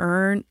really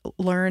learn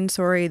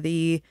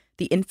the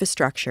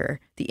infrastructure,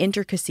 the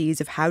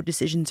intricacies of how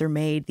decisions are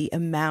made, the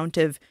amount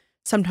of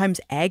sometimes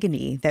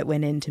agony that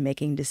went into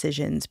making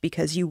decisions,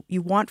 because you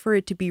want for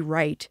it to be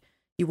right.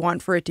 You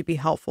want for it to be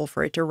helpful,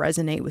 for it to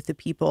resonate with the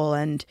people.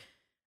 And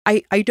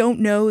I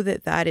don't know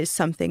that is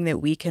something that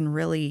we can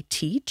really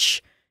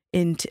teach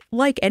into,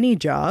 like any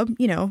job,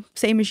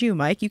 same as you,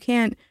 Mike. You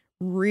can't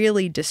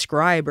really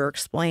describe or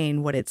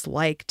explain what it's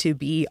like to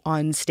be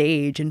on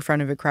stage in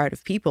front of a crowd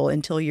of people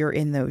until you're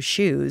in those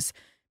shoes.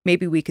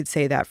 Maybe we could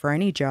say that for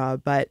any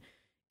job, but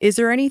is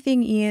there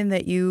anything, Iain,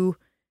 that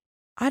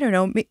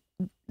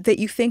that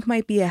you think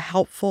might be a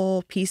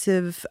helpful piece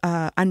of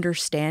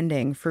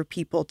understanding for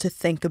people to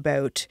think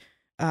about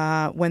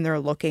when they're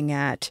looking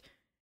at,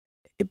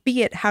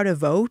 be it how to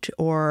vote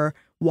or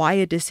why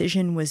a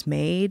decision was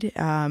made?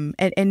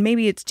 And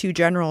maybe it's too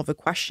general of a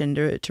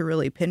question to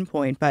really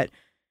pinpoint, but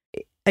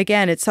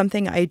again, it's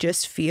something I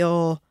just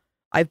feel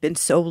I've been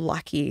so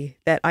lucky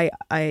that I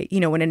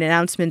when an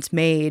announcement's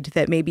made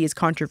that maybe is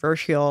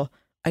controversial,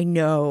 I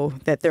know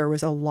that there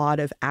was a lot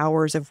of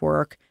hours of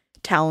work,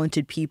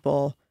 talented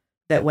people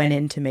that went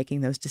into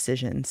making those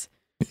decisions.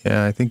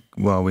 Yeah, I think,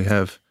 we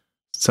have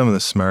some of the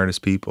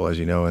smartest people, as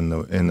you know, in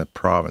the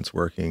province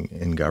working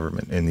in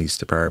government in these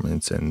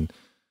departments, and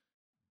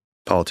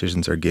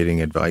politicians are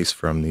getting advice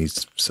from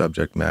these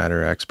subject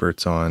matter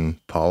experts on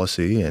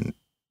policy, and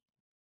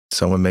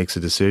someone makes a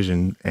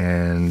decision,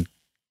 and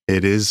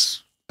it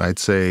is, I'd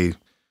say,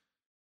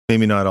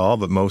 maybe not all,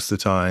 but most of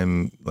the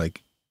time,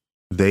 like,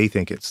 they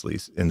think it's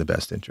least in the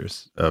best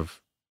interest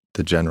of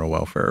the general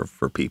welfare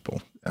for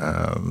people.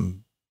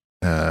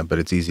 But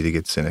it's easy to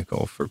get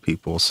cynical for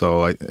people.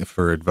 So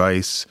for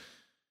advice,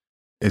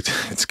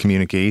 it's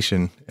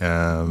communication.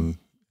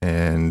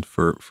 And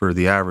for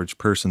the average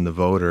person, the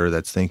voter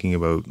that's thinking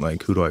about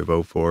like, who do I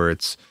vote for?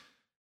 It's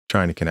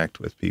trying to connect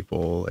with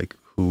people, like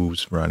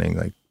who's running,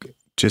 like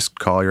just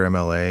call your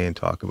MLA and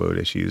talk about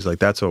issues. Like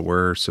that's what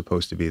we're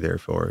supposed to be there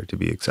for, to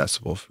be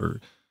accessible for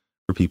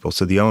people.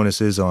 So the onus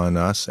is on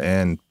us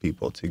and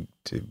people to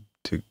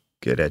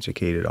get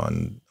educated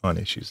on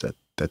issues that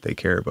they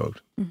care about.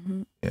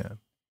 Mm-hmm. Yeah.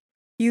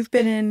 You've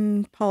been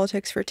in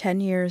politics for 10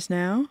 years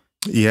now.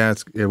 Yeah,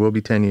 it will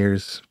be 10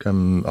 years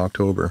come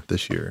October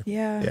this year.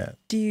 Yeah. Yeah.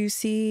 Do you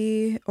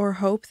see or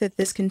hope that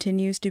this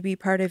continues to be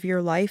part of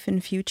your life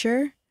and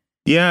future?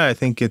 Yeah, I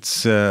think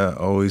it's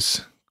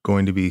always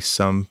going to be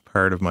some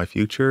part of my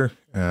future,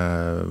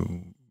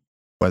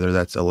 whether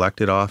that's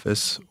elected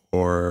office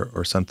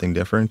or something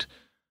different.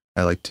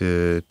 I like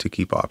to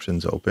keep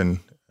options open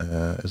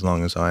as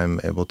long as I'm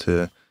able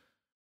to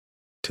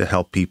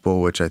help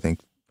people, which I think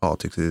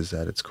politics is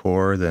at its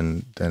core.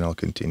 Then I'll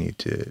continue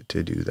to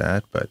do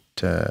that. But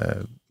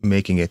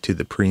making it to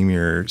the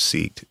premier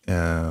seat,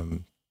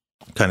 kind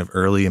of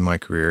early in my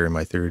career, in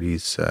my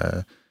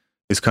 30s,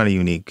 is kind of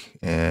unique.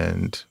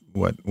 And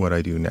what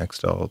I do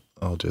next, I'll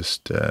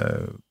just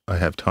I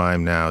have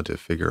time now to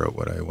figure out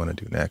what I want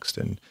to do next.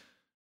 And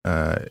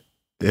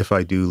if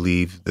I do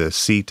leave the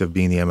seat of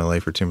being the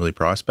MLA for Timberlea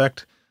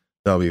Prospect,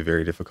 that'll be a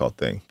very difficult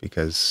thing,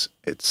 because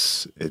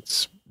it's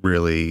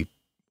really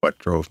what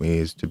drove me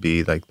is to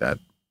be like that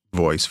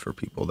voice for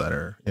people that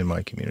are in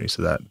my community.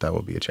 So that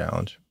will be a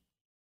challenge.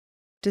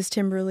 Does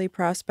Timberlea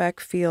Prospect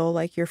feel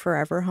like your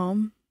forever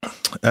home?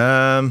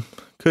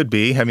 Could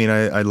be. I mean,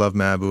 I love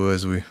Mabou,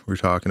 as we were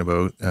talking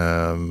about.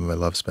 I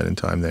love spending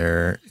time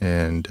there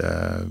and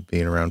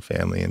being around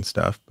family and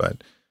stuff.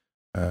 But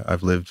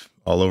I've lived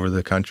all over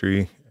the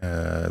country.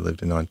 I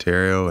lived in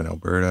Ontario and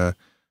Alberta,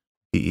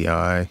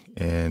 PEI,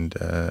 and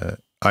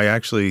I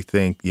actually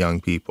think young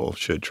people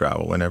should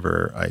travel.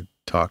 Whenever I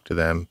talk to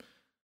them,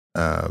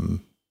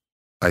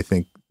 I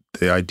think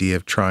the idea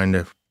of trying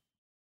to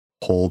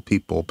hold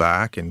people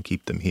back and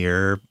keep them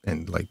here,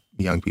 and like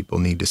young people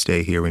need to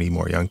stay here, we need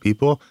more young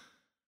people,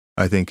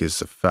 I think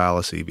is a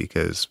fallacy,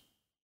 because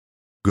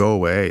go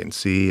away and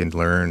see and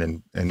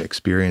learn and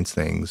experience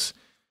things.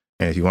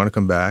 And if you want to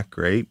come back,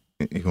 great.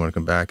 If you want to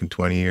come back in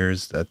 20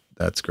 years,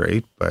 that's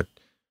great. But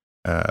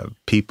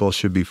people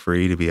should be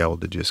free to be able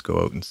to just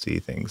go out and see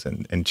things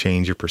and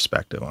change your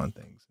perspective on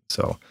things.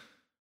 So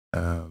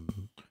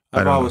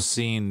I've always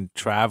seen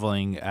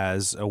traveling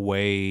as a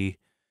way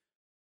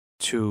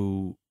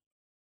to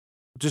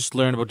just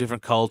learn about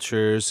different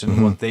cultures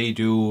and what they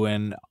do.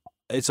 And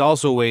it's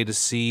also a way to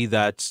see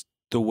that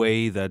the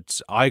way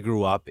that I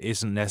grew up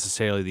isn't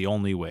necessarily the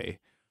only way.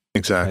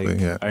 Exactly.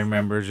 Like, yeah. I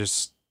remember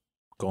just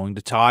going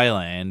to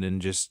Thailand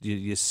and just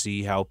you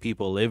see how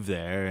people live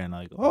there, and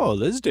like, oh,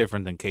 this is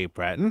different than Cape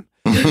Breton.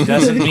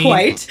 Doesn't mean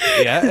Quite.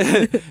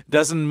 Yeah,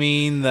 doesn't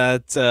mean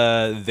that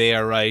they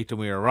are right and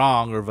we are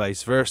wrong, or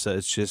vice versa.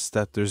 It's just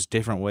that there's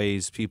different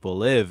ways people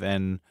live,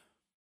 and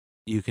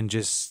you can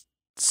just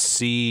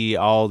see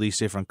all these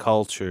different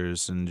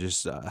cultures and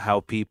just how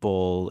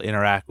people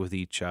interact with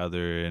each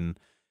other, and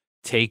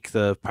take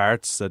the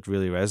parts that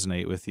really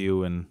resonate with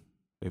you. And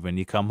when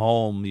you come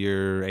home,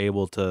 you're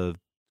able to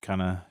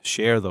kind of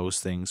share those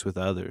things with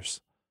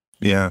others.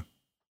 Yeah.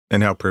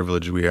 And how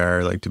privileged we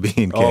are, like, to be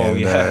in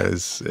Canada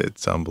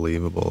it's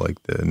unbelievable.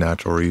 Like the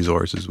natural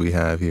resources we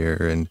have here,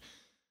 and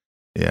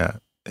yeah,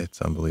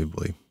 it's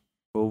unbelievably.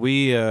 Well,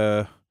 we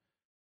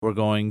were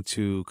going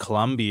to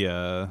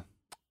Colombia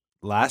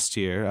last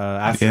year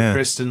after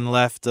Kristen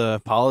left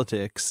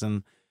politics,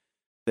 and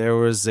there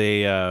was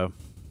a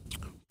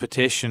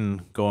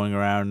petition going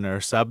around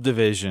our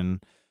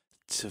subdivision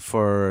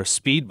for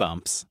speed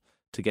bumps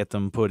to get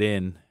them put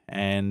in.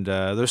 And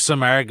there's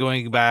some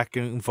arguing back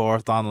and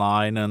forth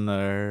online.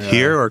 And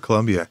here or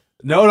Colombia?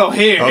 No,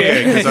 here.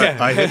 Okay, because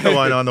I hit the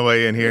one on the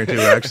way in here too.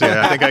 Actually,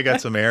 I think I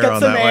got some air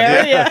on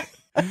that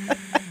one. Yeah.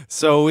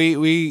 So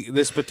we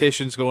this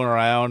petition's going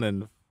around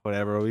and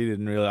whatever. We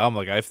didn't really. I'm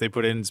like, if they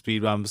put in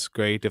speed bumps,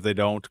 great. If they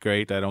don't,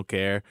 great. I don't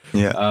care.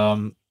 Yeah.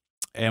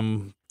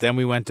 And then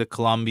we went to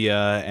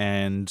Colombia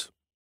and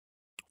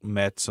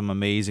met some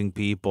amazing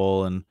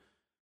people and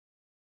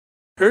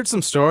heard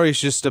some stories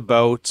just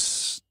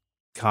about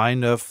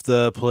kind of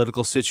the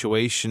political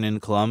situation in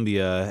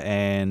Colombia.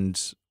 And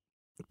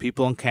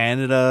people in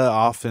Canada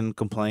often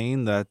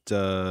complain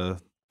that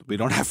we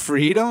don't have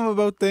freedom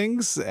about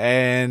things.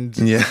 And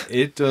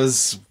it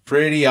was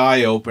pretty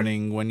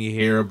eye-opening when you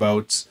hear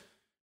about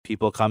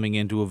people coming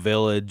into a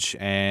village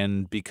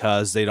and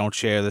because they don't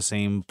share the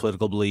same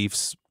political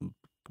beliefs,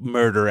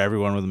 murder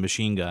everyone with a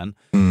machine gun.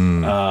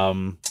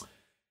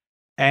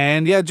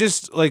 And yeah,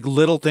 just like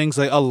little things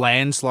like a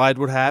landslide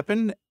would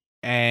happen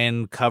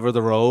and cover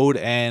the road,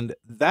 and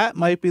that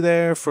might be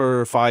there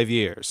for 5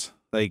 years.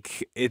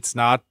 Like, it's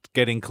not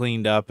getting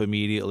cleaned up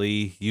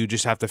immediately. You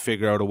just have to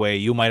figure out a way.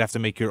 You might have to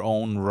make your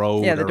own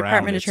road. Yeah, the around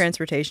Department of it.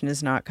 Transportation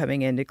is not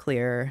coming in to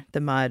clear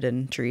the mud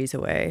and trees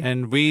away.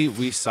 And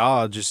we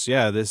saw just,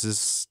 this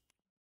is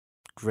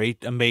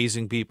great,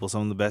 amazing people,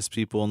 some of the best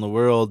people in the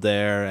world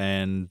there.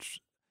 And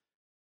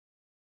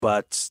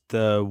but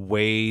the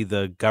way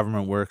the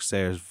government works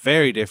there is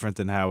very different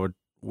than how it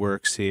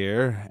works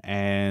here.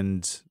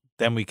 And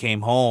then we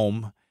came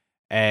home,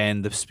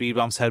 and the speed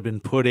bumps had been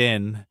put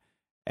in,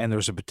 and there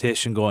was a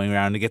petition going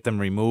around to get them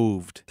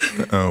removed.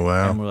 Oh,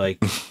 wow. And we're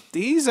like,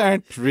 these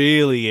aren't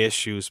really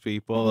issues,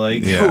 people.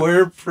 Like, Yeah.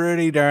 we're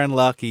pretty darn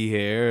lucky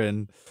here,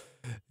 and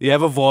you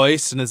have a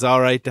voice, and it's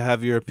all right to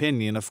have your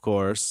opinion, of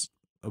course.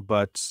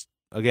 But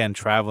again,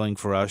 traveling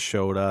for us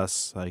showed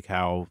us like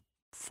how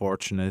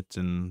fortunate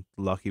and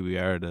lucky we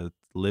are to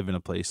live in a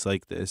place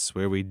like this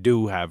where we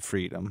do have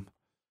freedom.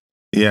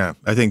 Yeah,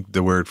 I think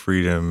the word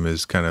freedom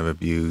is kind of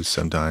abused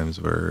sometimes,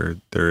 where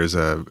there is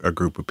a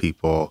group of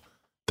people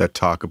that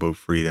talk about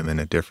freedom in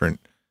a different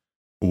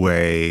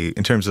way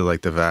in terms of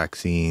like the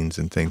vaccines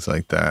and things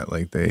like that.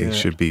 Like they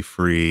should be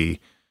free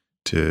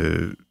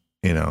to,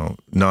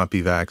 not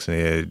be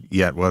vaccinated.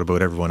 Yet what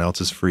about everyone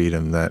else's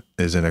freedom that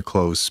is in a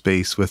closed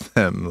space with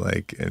them,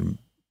 like, and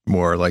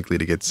more likely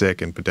to get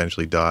sick and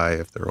potentially die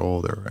if they're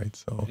older, right?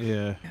 So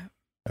Yeah.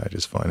 I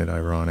just find it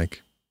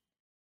ironic.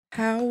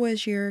 How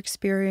was your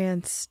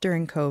experience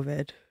during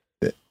COVID?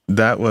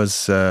 That was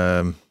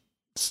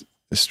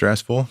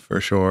stressful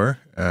for sure.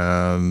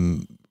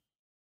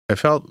 I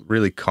felt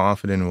really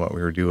confident in what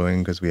we were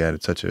doing because we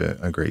had such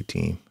a great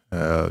team.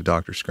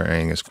 Dr.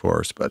 Scrang, of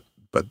course, but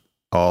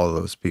all of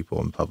those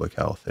people in public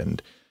health,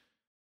 and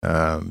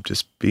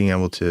just being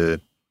able to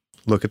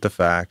look at the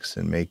facts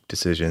and make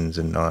decisions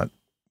and not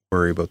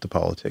worry about the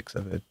politics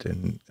of it.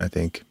 And I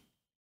think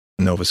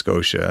Nova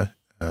Scotia,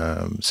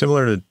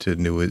 similar to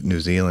New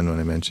Zealand, when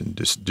I mentioned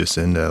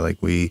Jacinda,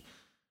 like we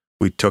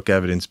took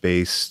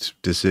evidence-based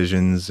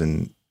decisions,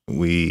 and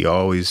I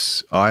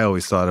always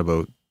thought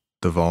about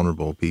the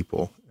vulnerable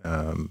people.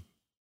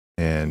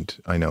 And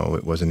I know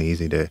it wasn't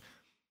easy to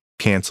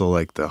cancel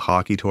like the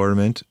hockey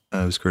tournament.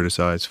 I was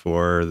criticized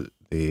for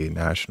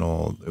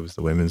it was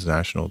the women's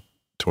national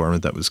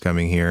tournament that was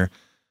coming here.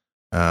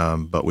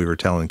 But we were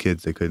telling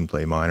kids they couldn't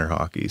play minor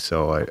hockey.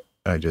 So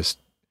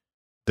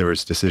there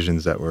was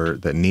decisions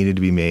that needed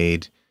to be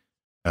made.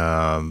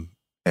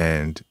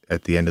 And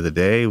at the end of the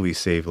day, we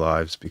saved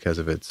lives because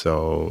of it.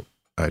 So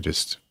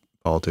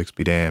politics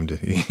be damned.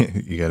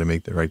 You got to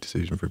make the right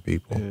decision for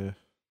people. Yeah.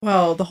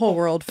 Well, the whole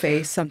world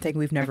faced something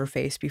we've never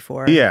faced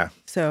before. Yeah,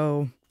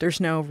 So there's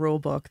no rule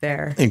book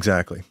there.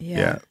 exactly.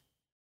 Yeah.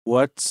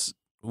 What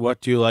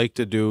do you like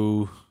to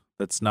do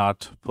that's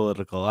not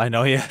political? I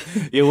know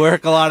you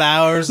work a lot of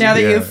hours. Now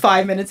that you Yeah. have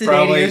 5 minutes a day to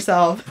Probably-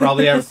 yourself.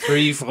 Probably have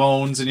 3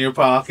 phones in your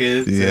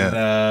pockets.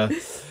 Yeah.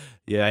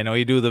 And, I know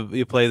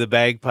you play the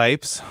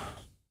bagpipes.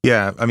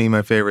 Yeah, I mean,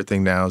 my favorite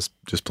thing now is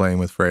just playing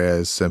with Freya,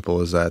 as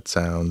simple as that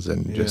sounds,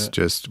 and Yeah.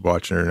 just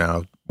watching her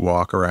now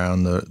walk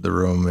around the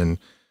room and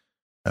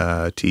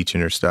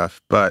teaching her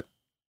stuff. But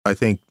I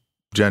think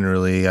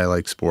generally I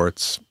like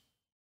sports.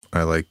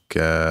 I like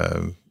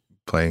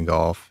playing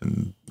golf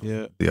and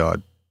Yeah. the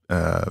odd.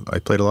 I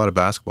played a lot of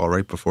basketball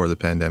right before the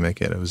pandemic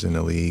hit. I was in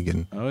a league,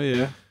 and Oh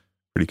yeah.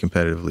 pretty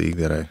competitive league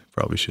that I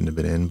probably shouldn't have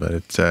been in, but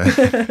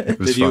it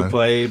was Did you fun.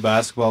 play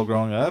basketball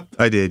growing up?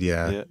 I did,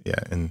 yeah,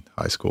 in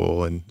high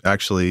school. And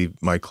actually,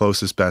 my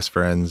closest best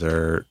friends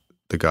are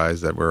the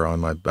guys that were on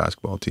my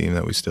basketball team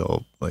that we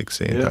still like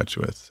stay in Yeah. touch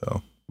with.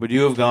 So, Would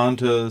you have gone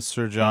to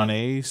Sir John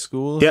A.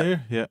 school Yeah.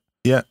 here?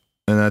 Yeah.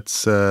 and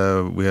that's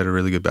we had a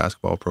really good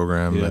basketball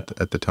program Yeah.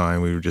 at the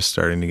time. We were just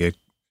starting to get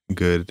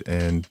good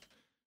and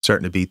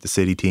starting to beat the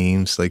city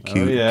teams like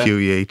Oh, yeah.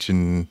 QEH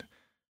and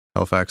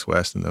Halifax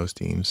West and those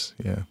teams.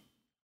 Yeah.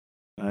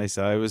 Nice.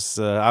 I was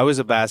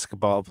a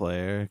basketball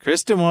player.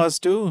 Kristen was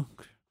too.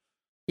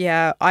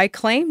 Yeah, I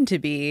claimed to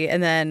be.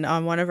 And then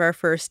on one of our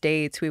first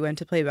dates, we went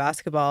to play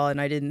basketball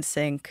and I didn't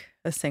sink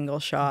a single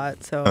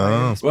shot. So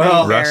I was pretty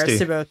well, embarrassed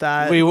rusty. about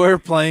that. We were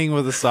playing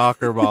with a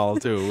soccer ball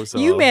too. So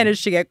You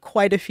managed to get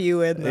quite a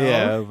few in, though.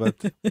 Yeah,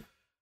 but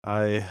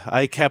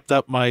I kept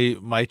up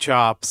my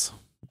chops.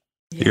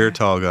 You're a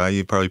tall guy.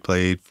 You probably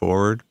played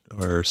forward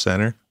or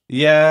center.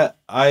 Yeah,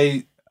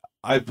 I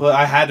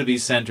had to be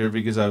center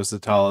because I was the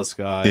tallest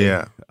guy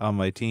Yeah. on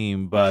my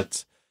team,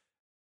 but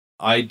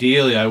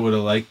ideally I would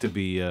have liked to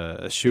be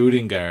a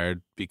shooting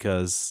guard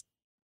because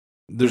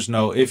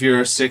if you're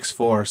a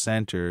 6'4"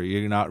 center,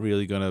 you're not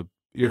really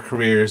your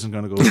career isn't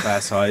gonna go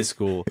past high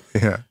school.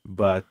 Yeah.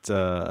 But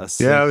I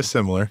was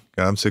similar.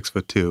 I'm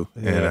 6'2",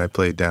 and Yeah. I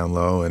played down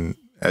low. And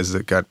as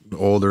it got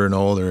older and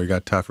older, it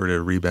got tougher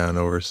to rebound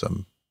over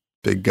some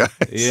big guys.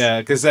 Yeah,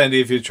 because then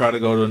if you try to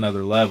go to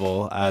another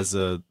level as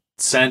a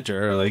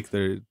center, like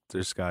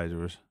there's guys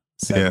who are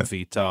 7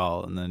 feet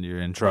tall, and then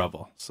you're in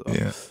trouble. So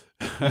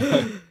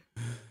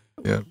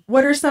Yeah.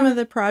 What are some of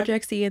the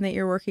projects, Ian, that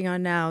you're working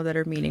on now that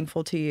are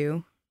meaningful to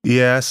you?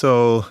 Yeah,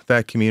 so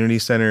that community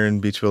center in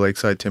Beachville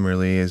Lakeside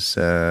Timberlea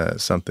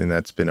is something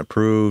that's been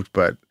approved,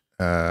 but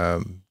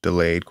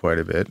delayed quite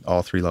a bit,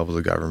 all 3 levels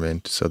of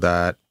government. So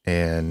that,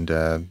 and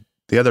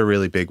the other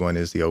really big one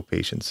is the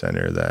outpatient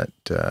center that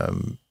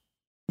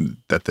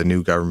the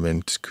new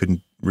government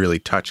couldn't really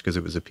touch because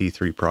it was a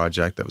P3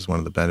 project. That was one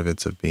of the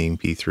benefits of being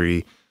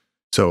P3.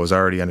 So it was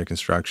already under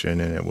construction,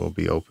 and it will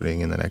be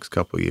opening in the next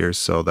couple of years.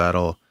 So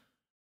that'll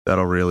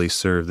that'll really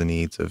serve the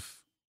needs of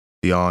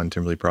beyond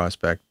Timberley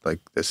Prospect, like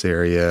this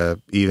area,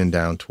 even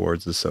down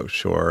towards the South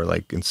Shore.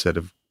 Like instead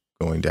of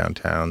going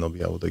downtown, they'll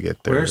be able to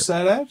get there. Where's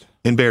that at?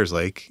 In Bears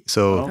Lake.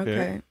 So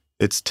Okay.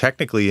 it's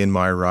technically in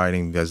my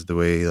riding because the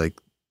way like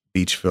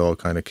Beachville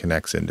kind of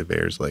connects into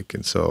Bears Lake.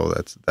 And so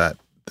that's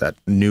that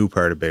new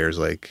part of Bears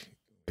Lake,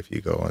 if you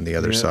go on the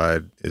other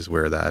side, is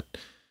where that,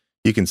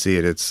 you can see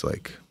it. It's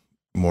like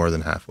more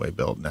than halfway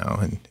built now.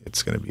 And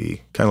it's going to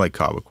be kind of like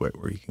Cobequid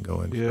where you can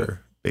go in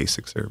for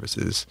basic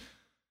services.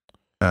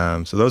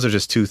 So those are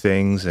just two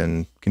things,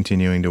 and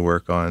continuing to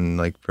work on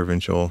like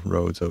provincial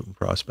roads out in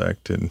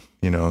Prospect, and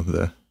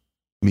the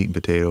meat and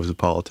potatoes of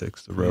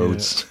politics, the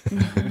roads.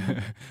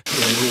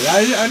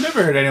 I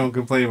never heard anyone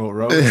complain about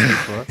roads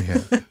before.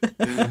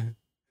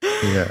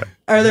 Yeah.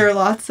 Are there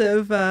lots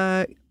of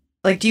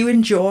do you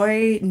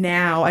enjoy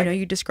now? I know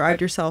you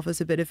described yourself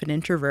as a bit of an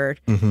introvert.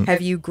 Mm-hmm.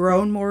 Have you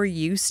grown more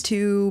used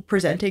to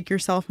presenting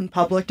yourself in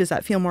public? Does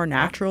that feel more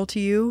natural to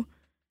you?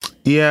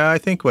 Yeah, I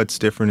think what's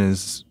different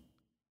is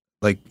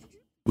like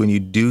when you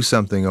do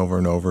something over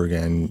and over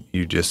again,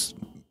 you just,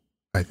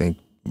 I think,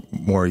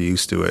 more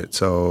used to it.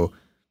 So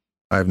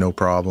I have no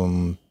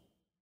problem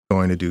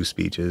going to do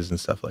speeches and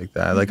stuff like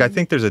that. Mm-hmm. Like I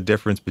think there's a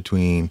difference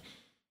between,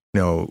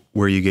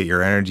 where you get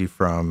your energy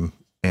from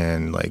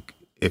and like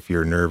if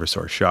you're nervous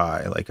or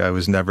shy. Like I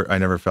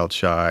never felt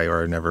shy,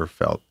 or I never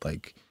felt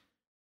like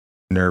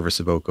nervous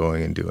about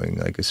going and doing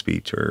like a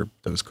speech or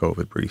those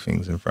COVID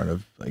briefings in front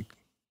of like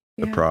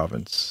the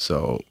province.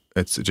 So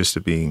it's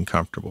just being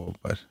comfortable.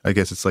 But I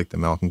guess it's like the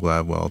Malcolm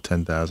Gladwell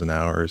 10,000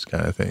 hours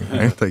kind of thing,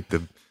 right? Like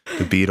the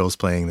Beatles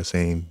playing the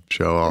same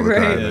show all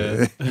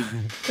the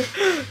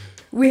time.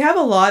 We have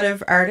a lot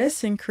of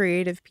artists and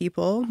creative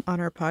people on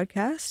our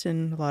podcast,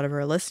 and a lot of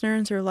our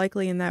listeners are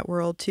likely in that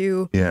world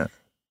too. Yeah.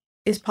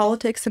 Is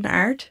politics an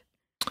art?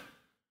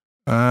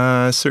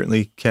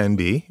 Certainly can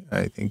be.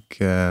 I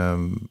think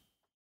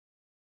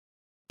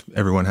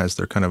everyone has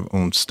their kind of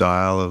own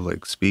style of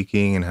like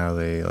speaking and how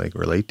they like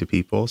relate to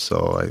people.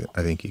 So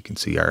I think you can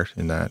see art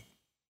in that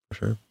for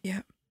sure.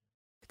 Yeah.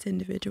 It's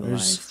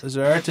individualized. There's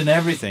art in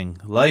everything.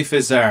 Life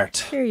is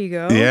art. There you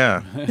go.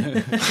 Yeah.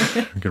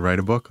 You could write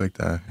a book like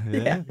that.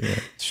 Yeah.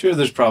 Sure,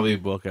 there's probably a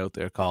book out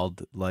there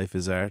called Life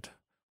is Art.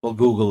 We'll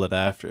Google it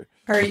after.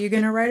 Are you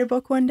going to write a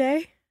book one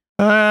day?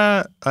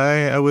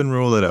 I wouldn't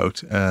rule it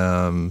out.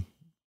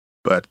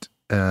 But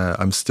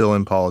I'm still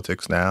in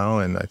politics now,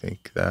 and I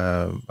think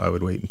I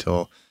would wait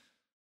until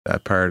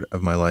that part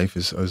of my life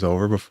is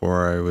over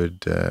before I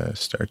would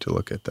start to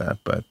look at that.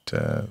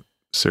 But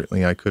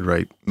certainly I could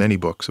write many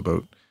books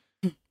about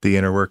the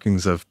inner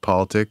workings of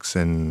politics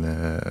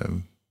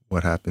and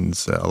what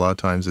happens. A lot of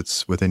times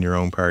it's within your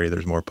own party.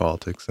 There's more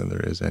politics than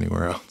there is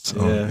anywhere else.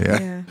 So,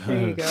 yeah.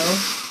 There you go.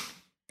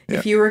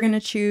 If you were going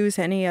to choose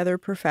any other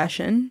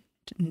profession,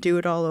 do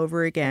it all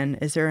over again,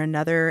 is there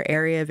another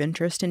area of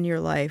interest in your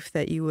life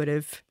that you would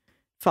have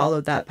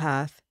followed that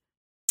path?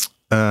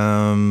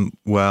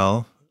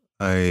 Well,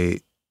 I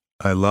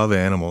love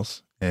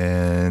animals,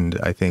 and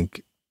I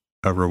think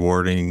a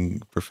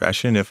rewarding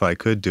profession, if I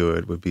could do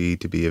it, would be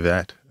to be a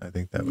vet. I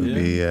think that would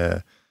be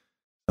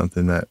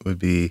something that would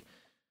be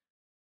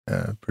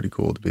pretty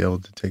cool to be able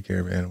to take care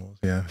of animals.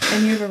 Yeah.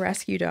 And you have a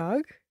rescue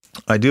dog?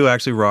 I do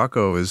actually.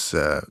 Rocco is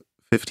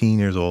 15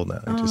 years old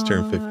now. He just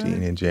turned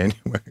 15 in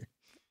January.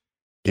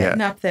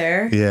 Getting up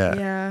there.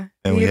 Yeah.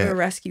 And we have a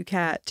rescue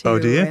cat too. Oh,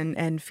 do you?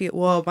 And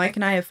Mike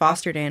and I have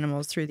fostered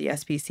animals through the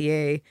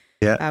SPCA.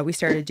 Yeah. We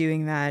started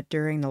doing that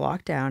during the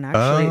lockdown.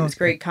 Actually, it was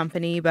great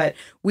company, but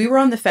we were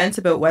on the fence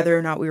about whether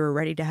or not we were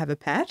ready to have a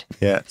pet.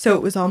 Yeah. So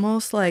it was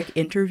almost like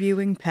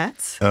interviewing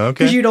pets. Okay.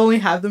 Because you'd only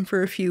have them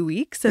for a few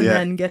weeks and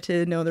then get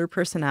to know their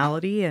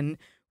personality. And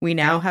we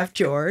now have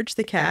George,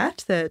 the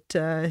cat, that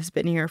has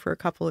been here for a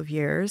couple of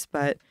years.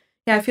 But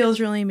yeah, it feels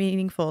really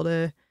meaningful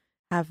to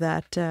have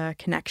that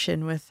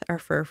connection with our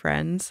fur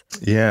friends.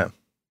 Yeah.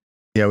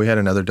 We had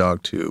another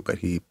dog too, but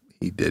he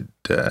did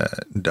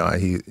die.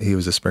 He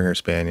was a Springer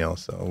Spaniel,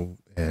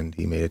 and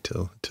he made it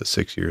to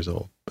 6 years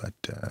old. But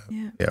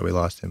we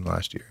lost him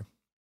last year.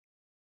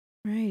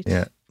 Right.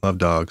 Yeah, love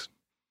dogs.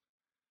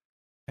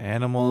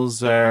 Animals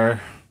they're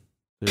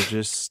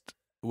just,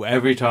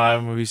 every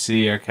time we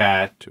see our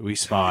cat, we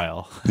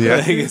smile. Yeah.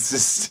 Like it's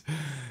just,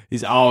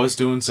 he's always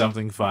doing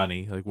something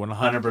funny. Like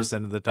 100%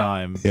 of the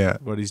time,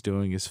 what he's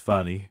doing is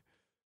funny.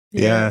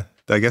 Yeah.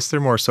 I guess they're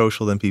more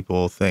social than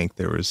people think.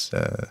 There was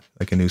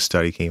like a new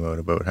study came out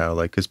about how,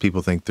 like, because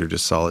people think they're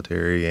just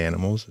solitary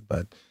animals,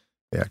 but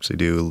they actually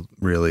do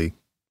really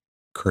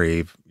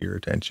crave your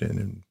attention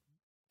and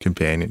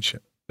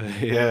companionship.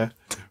 Yeah.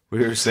 We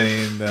were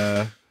saying,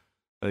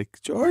 like,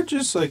 George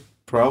is like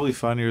probably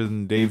funnier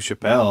than Dave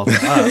Chappelle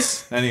to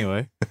us,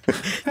 anyway.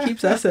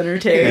 Keeps us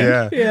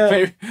entertained.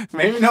 Yeah.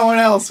 Maybe no one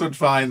else would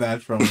find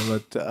that from him,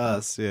 but to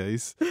us,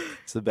 he's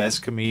the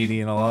best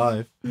comedian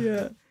alive.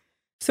 Yeah.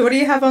 So what do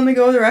you have on the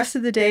go the rest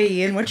of the day,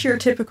 Ian? What's your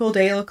typical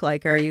day look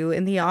like? Are you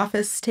in the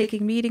office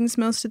taking meetings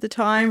most of the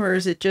time, or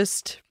is it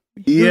just,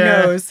 who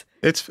knows?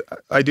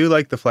 I do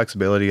like the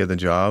flexibility of the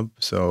job.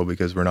 So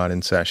because we're not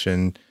in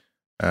session,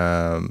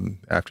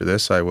 After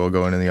this, I will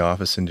go into the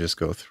office and just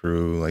go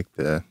through like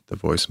the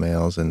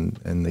voicemails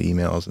and the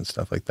emails and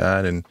stuff like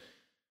that. And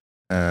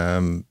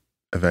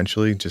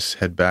eventually just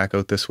head back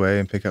out this way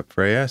and pick up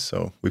Freya.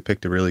 So we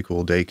picked a really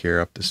cool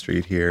daycare up the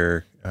street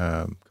here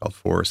called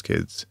Forest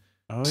Kids.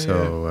 Oh,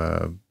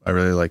 So I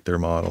really like their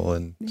model.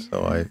 And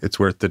so it's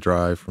worth the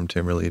drive from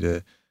Timberley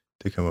to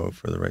come out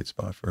for the right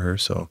spot for her.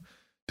 So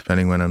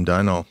depending when I'm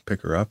done, I'll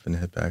pick her up and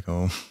head back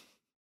home.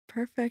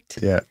 Perfect.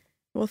 Yeah.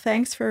 Well,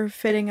 thanks for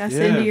fitting us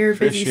into your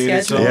busy appreciate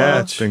it so schedule. Yeah,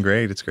 much. it's been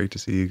great. It's great to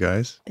see you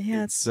guys.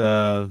 Yeah, It's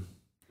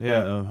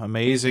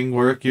amazing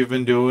work you've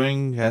been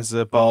doing as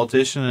a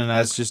politician and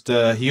as just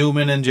a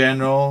human in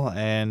general.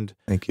 And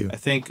Thank you. I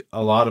think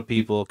a lot of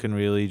people can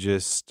really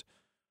just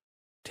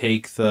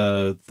take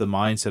the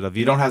mindset of,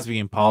 you don't have to be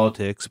in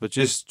politics, but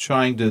just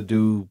trying to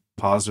do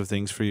positive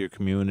things for your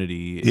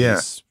community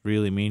is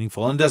really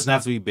meaningful. And it doesn't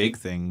have to be big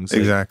things. Like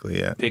Exactly.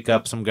 Yeah. pick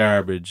up some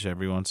garbage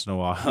every once in a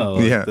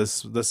while. Yeah. The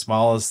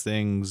smallest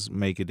things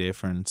make a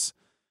difference.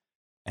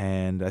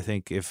 And I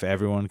think if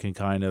everyone can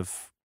kind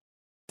of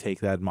take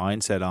that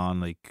mindset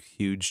on, like,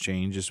 huge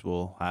changes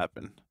will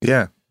happen.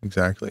 Yeah.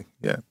 Exactly.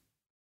 Yeah.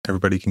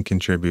 Everybody can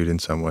contribute in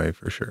some way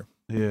for sure.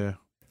 Yeah.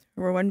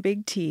 we're one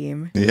big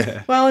team.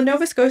 Yeah. Well,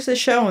 Nova Scotia has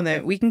shown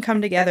that we can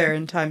come together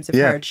in times of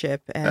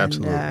hardship, and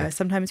absolutely.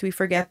 Sometimes we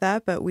forget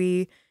that, but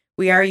we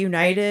are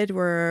united.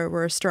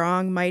 We're a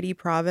strong, mighty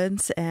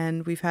province,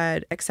 and we've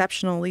had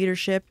exceptional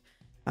leadership.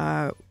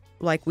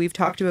 Like we've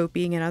talked about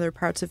being in other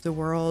parts of the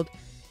world.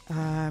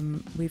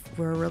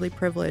 We're really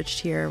privileged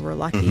here. We're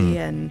lucky,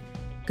 and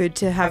good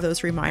to have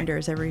those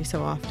reminders every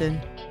so often.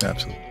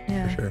 Absolutely.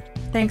 Yeah. For sure.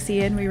 Thanks,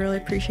 Iain. We really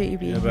appreciate you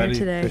being here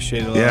today.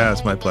 Appreciate it a lot. Yeah,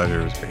 it's my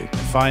pleasure. It was great.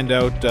 Find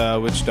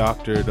out which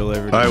doctor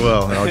delivered I it.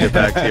 will, and I'll get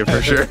back to you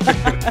for sure.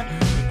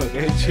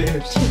 Okay,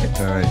 cheers.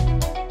 All right.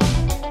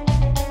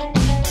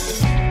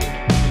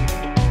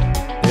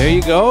 There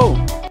you go.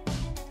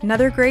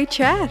 Another great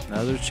chat.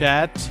 Another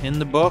chat in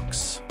the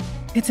books.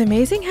 It's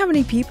amazing how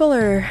many people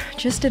are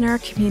just in our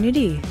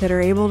community that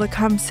are able to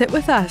come sit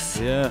with us,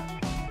 Yeah.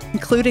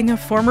 including a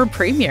former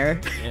premier.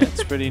 Yeah,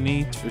 it's pretty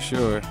neat for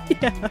sure.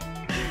 Yeah.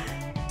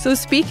 So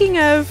speaking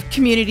of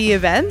community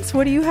events,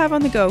 what do you have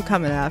on the go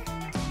coming up?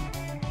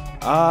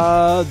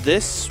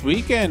 This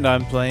weekend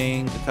I'm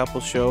playing a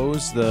couple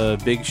shows. The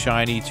Big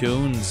Shiny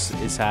Tunes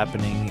is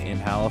happening in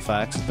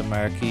Halifax at the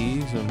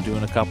Marquee. So I'm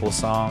doing a couple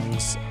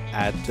songs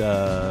at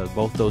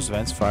both those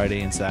events,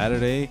 Friday and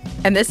Saturday.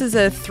 And this is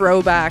a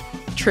throwback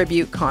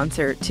tribute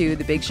concert to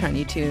the Big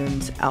Shiny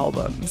Tunes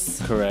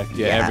albums. Correct.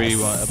 Yeah, Yes.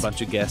 everyone, a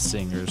bunch of guest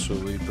singers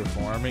will be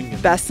performing.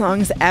 And Best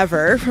songs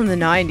ever from the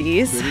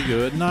 90s. pretty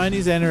good.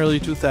 90s and early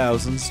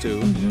 2000s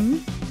too.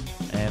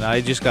 And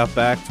I just got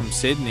back from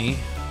Sydney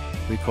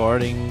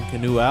recording a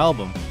new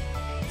album.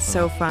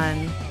 So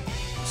fun.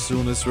 As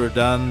soon as we're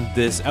done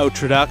this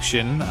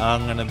outroduction,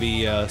 I'm going to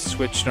be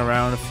switching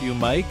around a few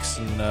mics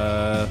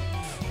and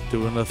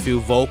doing a few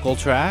vocal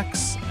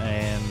tracks,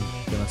 and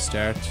going to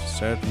start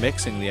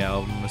mixing the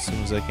album as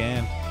soon as I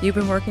can. You've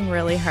been working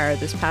really hard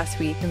this past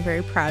week. I'm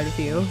very proud of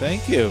you.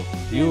 Thank you.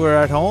 You were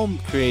at home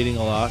creating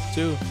a lot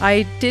too.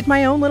 I did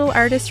my own little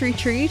artist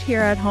retreat here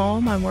at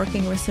home. I'm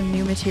working with some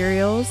new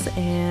materials,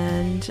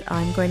 and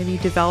I'm going to be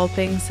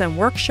developing some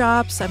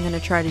workshops. I'm going to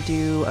try to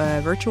do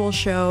a virtual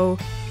show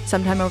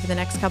sometime over the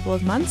next couple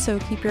of months, so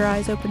keep your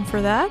eyes open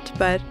for that.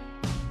 But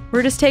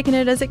we're just taking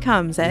it as it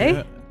comes, eh?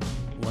 Yeah.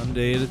 One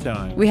day at a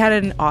time. We had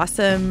an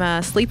awesome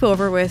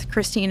sleepover with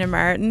Christina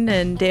Martin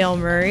and Dale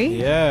Murray.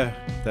 Yeah,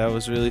 that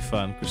was really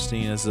fun.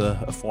 Christina's a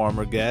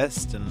former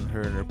guest, and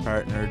her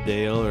partner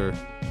Dale are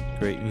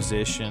great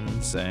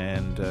musicians,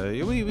 and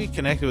we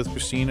connected with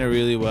Christina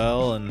really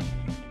well, and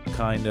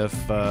kind of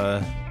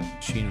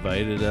she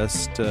invited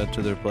us to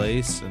their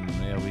place, and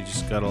we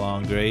just got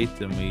along great,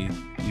 and we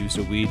used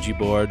a Ouija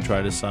board,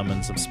 tried to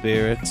summon some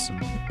spirits, and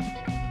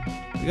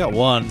we got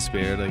one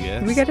spirit, I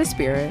guess. We got a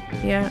spirit.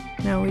 Yeah.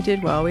 No, we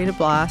did well. We had a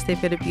blast.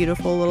 They've got a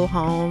beautiful little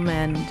home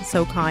and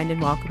so kind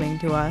and welcoming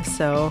to us.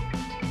 So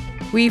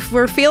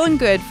we're feeling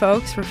good,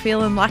 folks. We're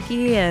feeling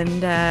lucky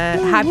and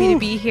happy to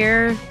be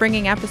here,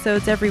 bringing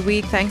episodes every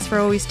week. Thanks for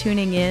always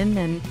tuning in,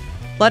 and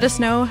let us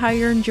know how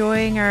you're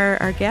enjoying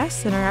our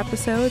guests and our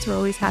episodes. We're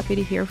always happy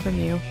to hear from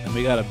you. And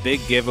we got a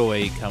big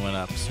giveaway coming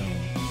up soon.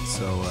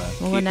 So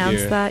We'll keep announce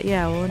your that.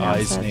 Yeah, we'll announce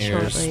eyes that and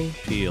ears shortly.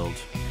 peeled.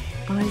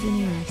 Eyes and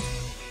ears.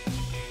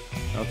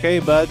 Okay,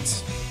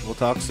 buds. We'll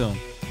talk soon.